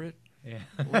corporate? Yeah.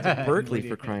 I went to Berkeley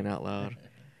for crying out loud.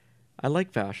 I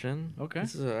like fashion. Okay.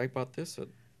 I bought this at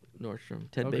Nordstrom.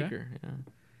 Ted Okay. Baker. Yeah.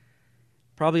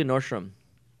 Probably a Nordstrom.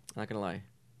 Not gonna lie.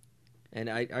 And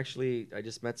I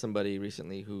just met somebody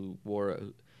recently who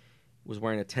was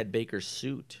wearing a Ted Baker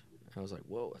suit. I was like,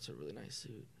 whoa, that's a really nice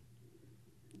suit.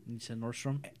 You said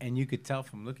Nordstrom. And you could tell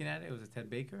from looking at it, it was a Ted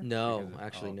Baker? No, Because of-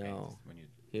 actually, okay, no. just when you-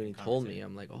 When he the told me, conversation.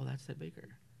 I'm like, oh, that's Ted Baker.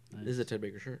 Nice. This is a Ted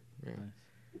Baker shirt. Yeah.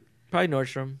 Nice. Probably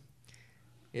Nordstrom.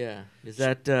 Yeah. Does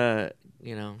that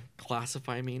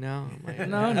classify me now?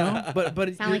 Am I- No, but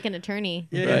Sound like an attorney.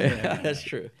 yeah, Right. yeah. That's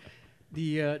true.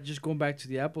 The just going back to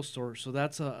the Apple Store, so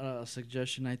that's a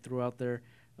suggestion I threw out there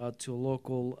to a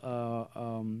local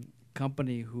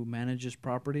company who manages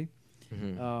property,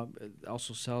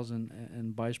 also sells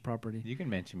and buys property. You can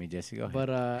mention me, Jesse. Go ahead. But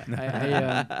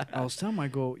I was telling him, I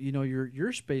go,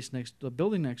 your space the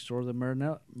building next door, the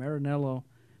Marinello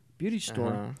Beauty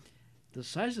Store, Uh-huh. the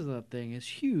size of that thing is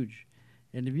huge,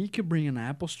 and if you could bring an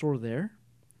Apple Store there,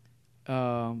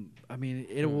 I mean,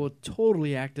 it will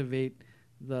totally activate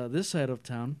this side of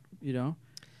town,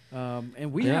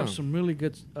 and we have Yeah. some really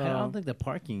good. I don't think the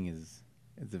parking is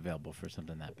available for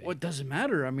something that big. Well, it doesn't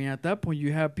matter. I mean, at that point,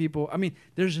 you have people. I mean,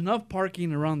 there's enough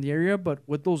parking around the area, but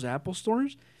with those Apple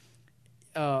stores,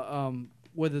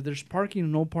 whether there's parking or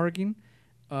no parking,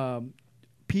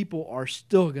 people are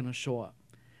still gonna show up.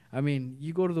 I mean,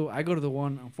 I go to the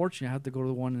one. Unfortunately, I have to go to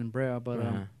the one in Brea, but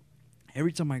Uh-huh.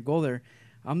 every time I go there,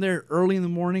 I'm there early in the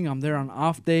morning. I'm there on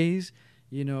off days.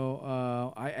 You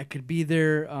know, I could be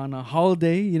there on a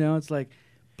holiday. You know, it's like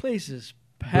places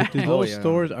But packed. do those yeah.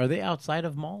 stores, are they outside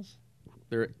of malls?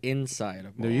 They're inside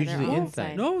of They're malls. usually all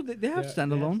inside. inside. No, they have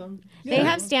standalone. They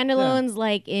have standalones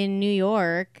like in New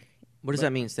York, What does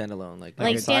that mean, standalone? Like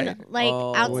like outside?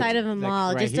 Oh, outside of a mall.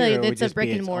 Like Just right so here, it would it's a just brick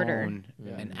be and its mortar. own,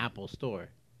 Yeah. an Apple store.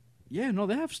 Yeah, no,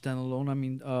 they have standalone. I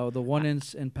mean, the one in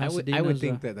Pasadena. I would is,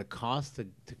 think that the cost to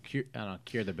cure, I don't know,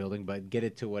 cure the building, but get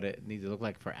it to what it needs to look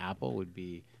like for Apple would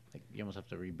be like you almost have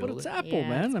to rebuild but it's it. Apple, Yeah,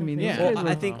 man. it's I mean, completely these Yeah. guys Well, are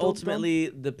I think built ultimately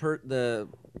the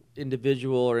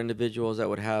individual or individuals that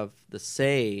would have the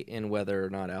say in whether or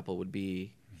not Apple would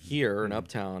be here in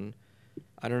Uptown,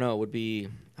 I don't know, would be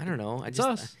I don't know. It's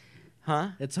us. Huh?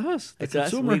 It's us. The It's us.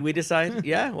 consumer. We decide.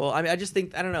 Yeah. Well, I mean, I just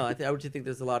think I don't know. I would just think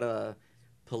there's a lot of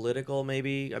political,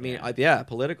 maybe. I mean, Yeah.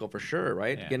 political for sure,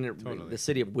 right? Yeah, Getting totally. the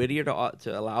city of Whittier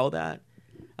to allow that.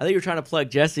 I think you're trying to plug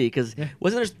Jesse because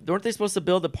weren't they supposed to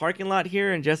build a parking lot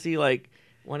here and Jesse like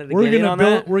wanted to We're get in gonna on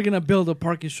build. that? We're gonna build a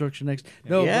parking structure next.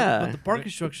 No, Yeah. but the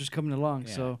parking structure is coming along.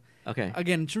 Yeah. So Okay.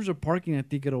 again, in terms of parking, I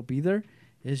think it'll be there.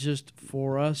 It's just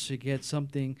for us to get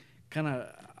something kind of,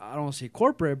 I don't want to say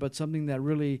corporate, but something that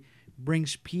really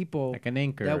brings people Like an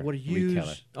anchor that would retailer.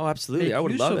 use. Oh, absolutely. make I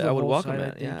would use love of it. the I would whole welcome site, I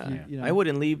it. think, Yeah. you know. I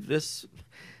wouldn't leave this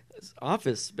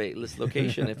office space, this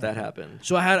location if that happened.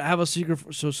 So I have a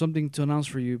secret. So something to announce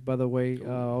for you. By the way,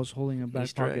 I was holding a back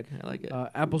Easter pocket. egg. I like it.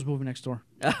 Apple's moving next door.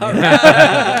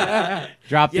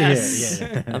 Drop Yes. the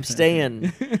hit. Yeah. I'm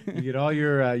staying. You get all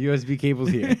your USB cables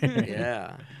here.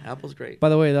 Yeah. Apple's great. By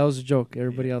the way, that was a joke.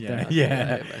 Everybody out yeah. there.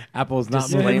 Yeah. Apple's not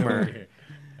Disclaimer. moving.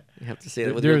 You have to say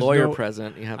that with There's your lawyer no-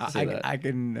 present. You have to say that. I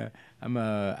can. I'm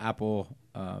a Apple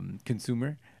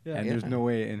consumer, Yeah. and there's no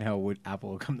way in hell would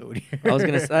Apple come to Whittier. I was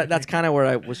gonna. That's kind of where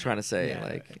I was trying to say. Yeah.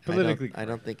 Like Politically I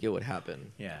don't think it would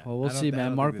happen. Yeah. Well, we'll I don't see, thi- I man.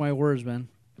 don't Mark think my words, man.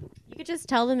 You could just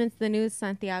tell them it's the new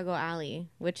Santiago Alley,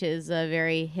 which is a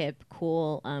very hip,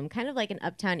 cool, kind of like an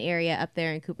uptown area up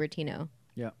there in Cupertino.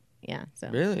 Yeah. Yeah. So.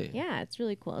 Really? Yeah, it's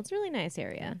really cool. It's a really nice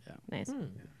area. Yeah. Nice. I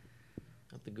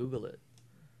have to Google it.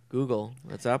 Google.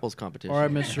 That's Apple's competition. All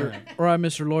right,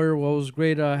 Mr. Lawyer. Well, it was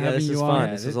great Yeah, having this you is on. fun.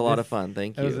 Yeah, This this- was a lot of this- fun.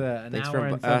 Thank It you. was an Thanks hour for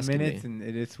and some asking minutes, me. and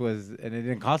it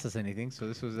didn't cost us anything. So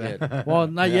this was. Yeah. Well,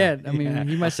 not Yeah. yet. I mean, Yeah.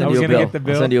 he might I send was you a gonna bill. get the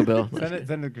bill. I'll send you a bill. Send it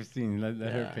to Christine. Let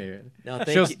her Yeah. pay it. No,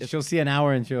 thank you. She'll see an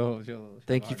hour and she'll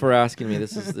Thank you for asking me.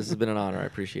 This has been an honor. I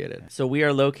appreciate it. So we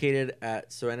are located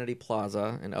at Serenity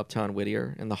Plaza in Uptown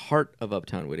Whittier, in the heart of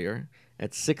Uptown Whittier,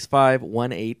 at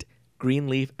 6518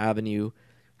 Greenleaf Avenue,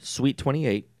 Suite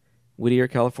 28, Whittier,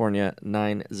 California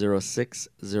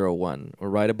 90601. We're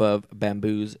right above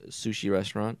Bamboo's Sushi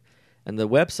Restaurant, and the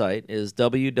website is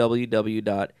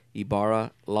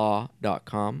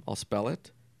www.ibarralaw.com. I'll spell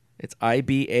it. It's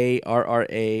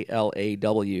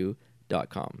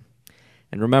IBARRALAW.com.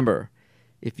 And remember,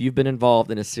 if you've been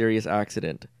involved in a serious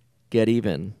accident, get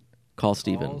even. Call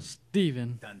Steven. Oh,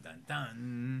 Steven. Dun, dun,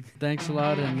 dun. Thanks a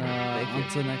lot, and Thank you. on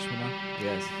to the next one. Huh?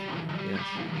 Yes. Yes.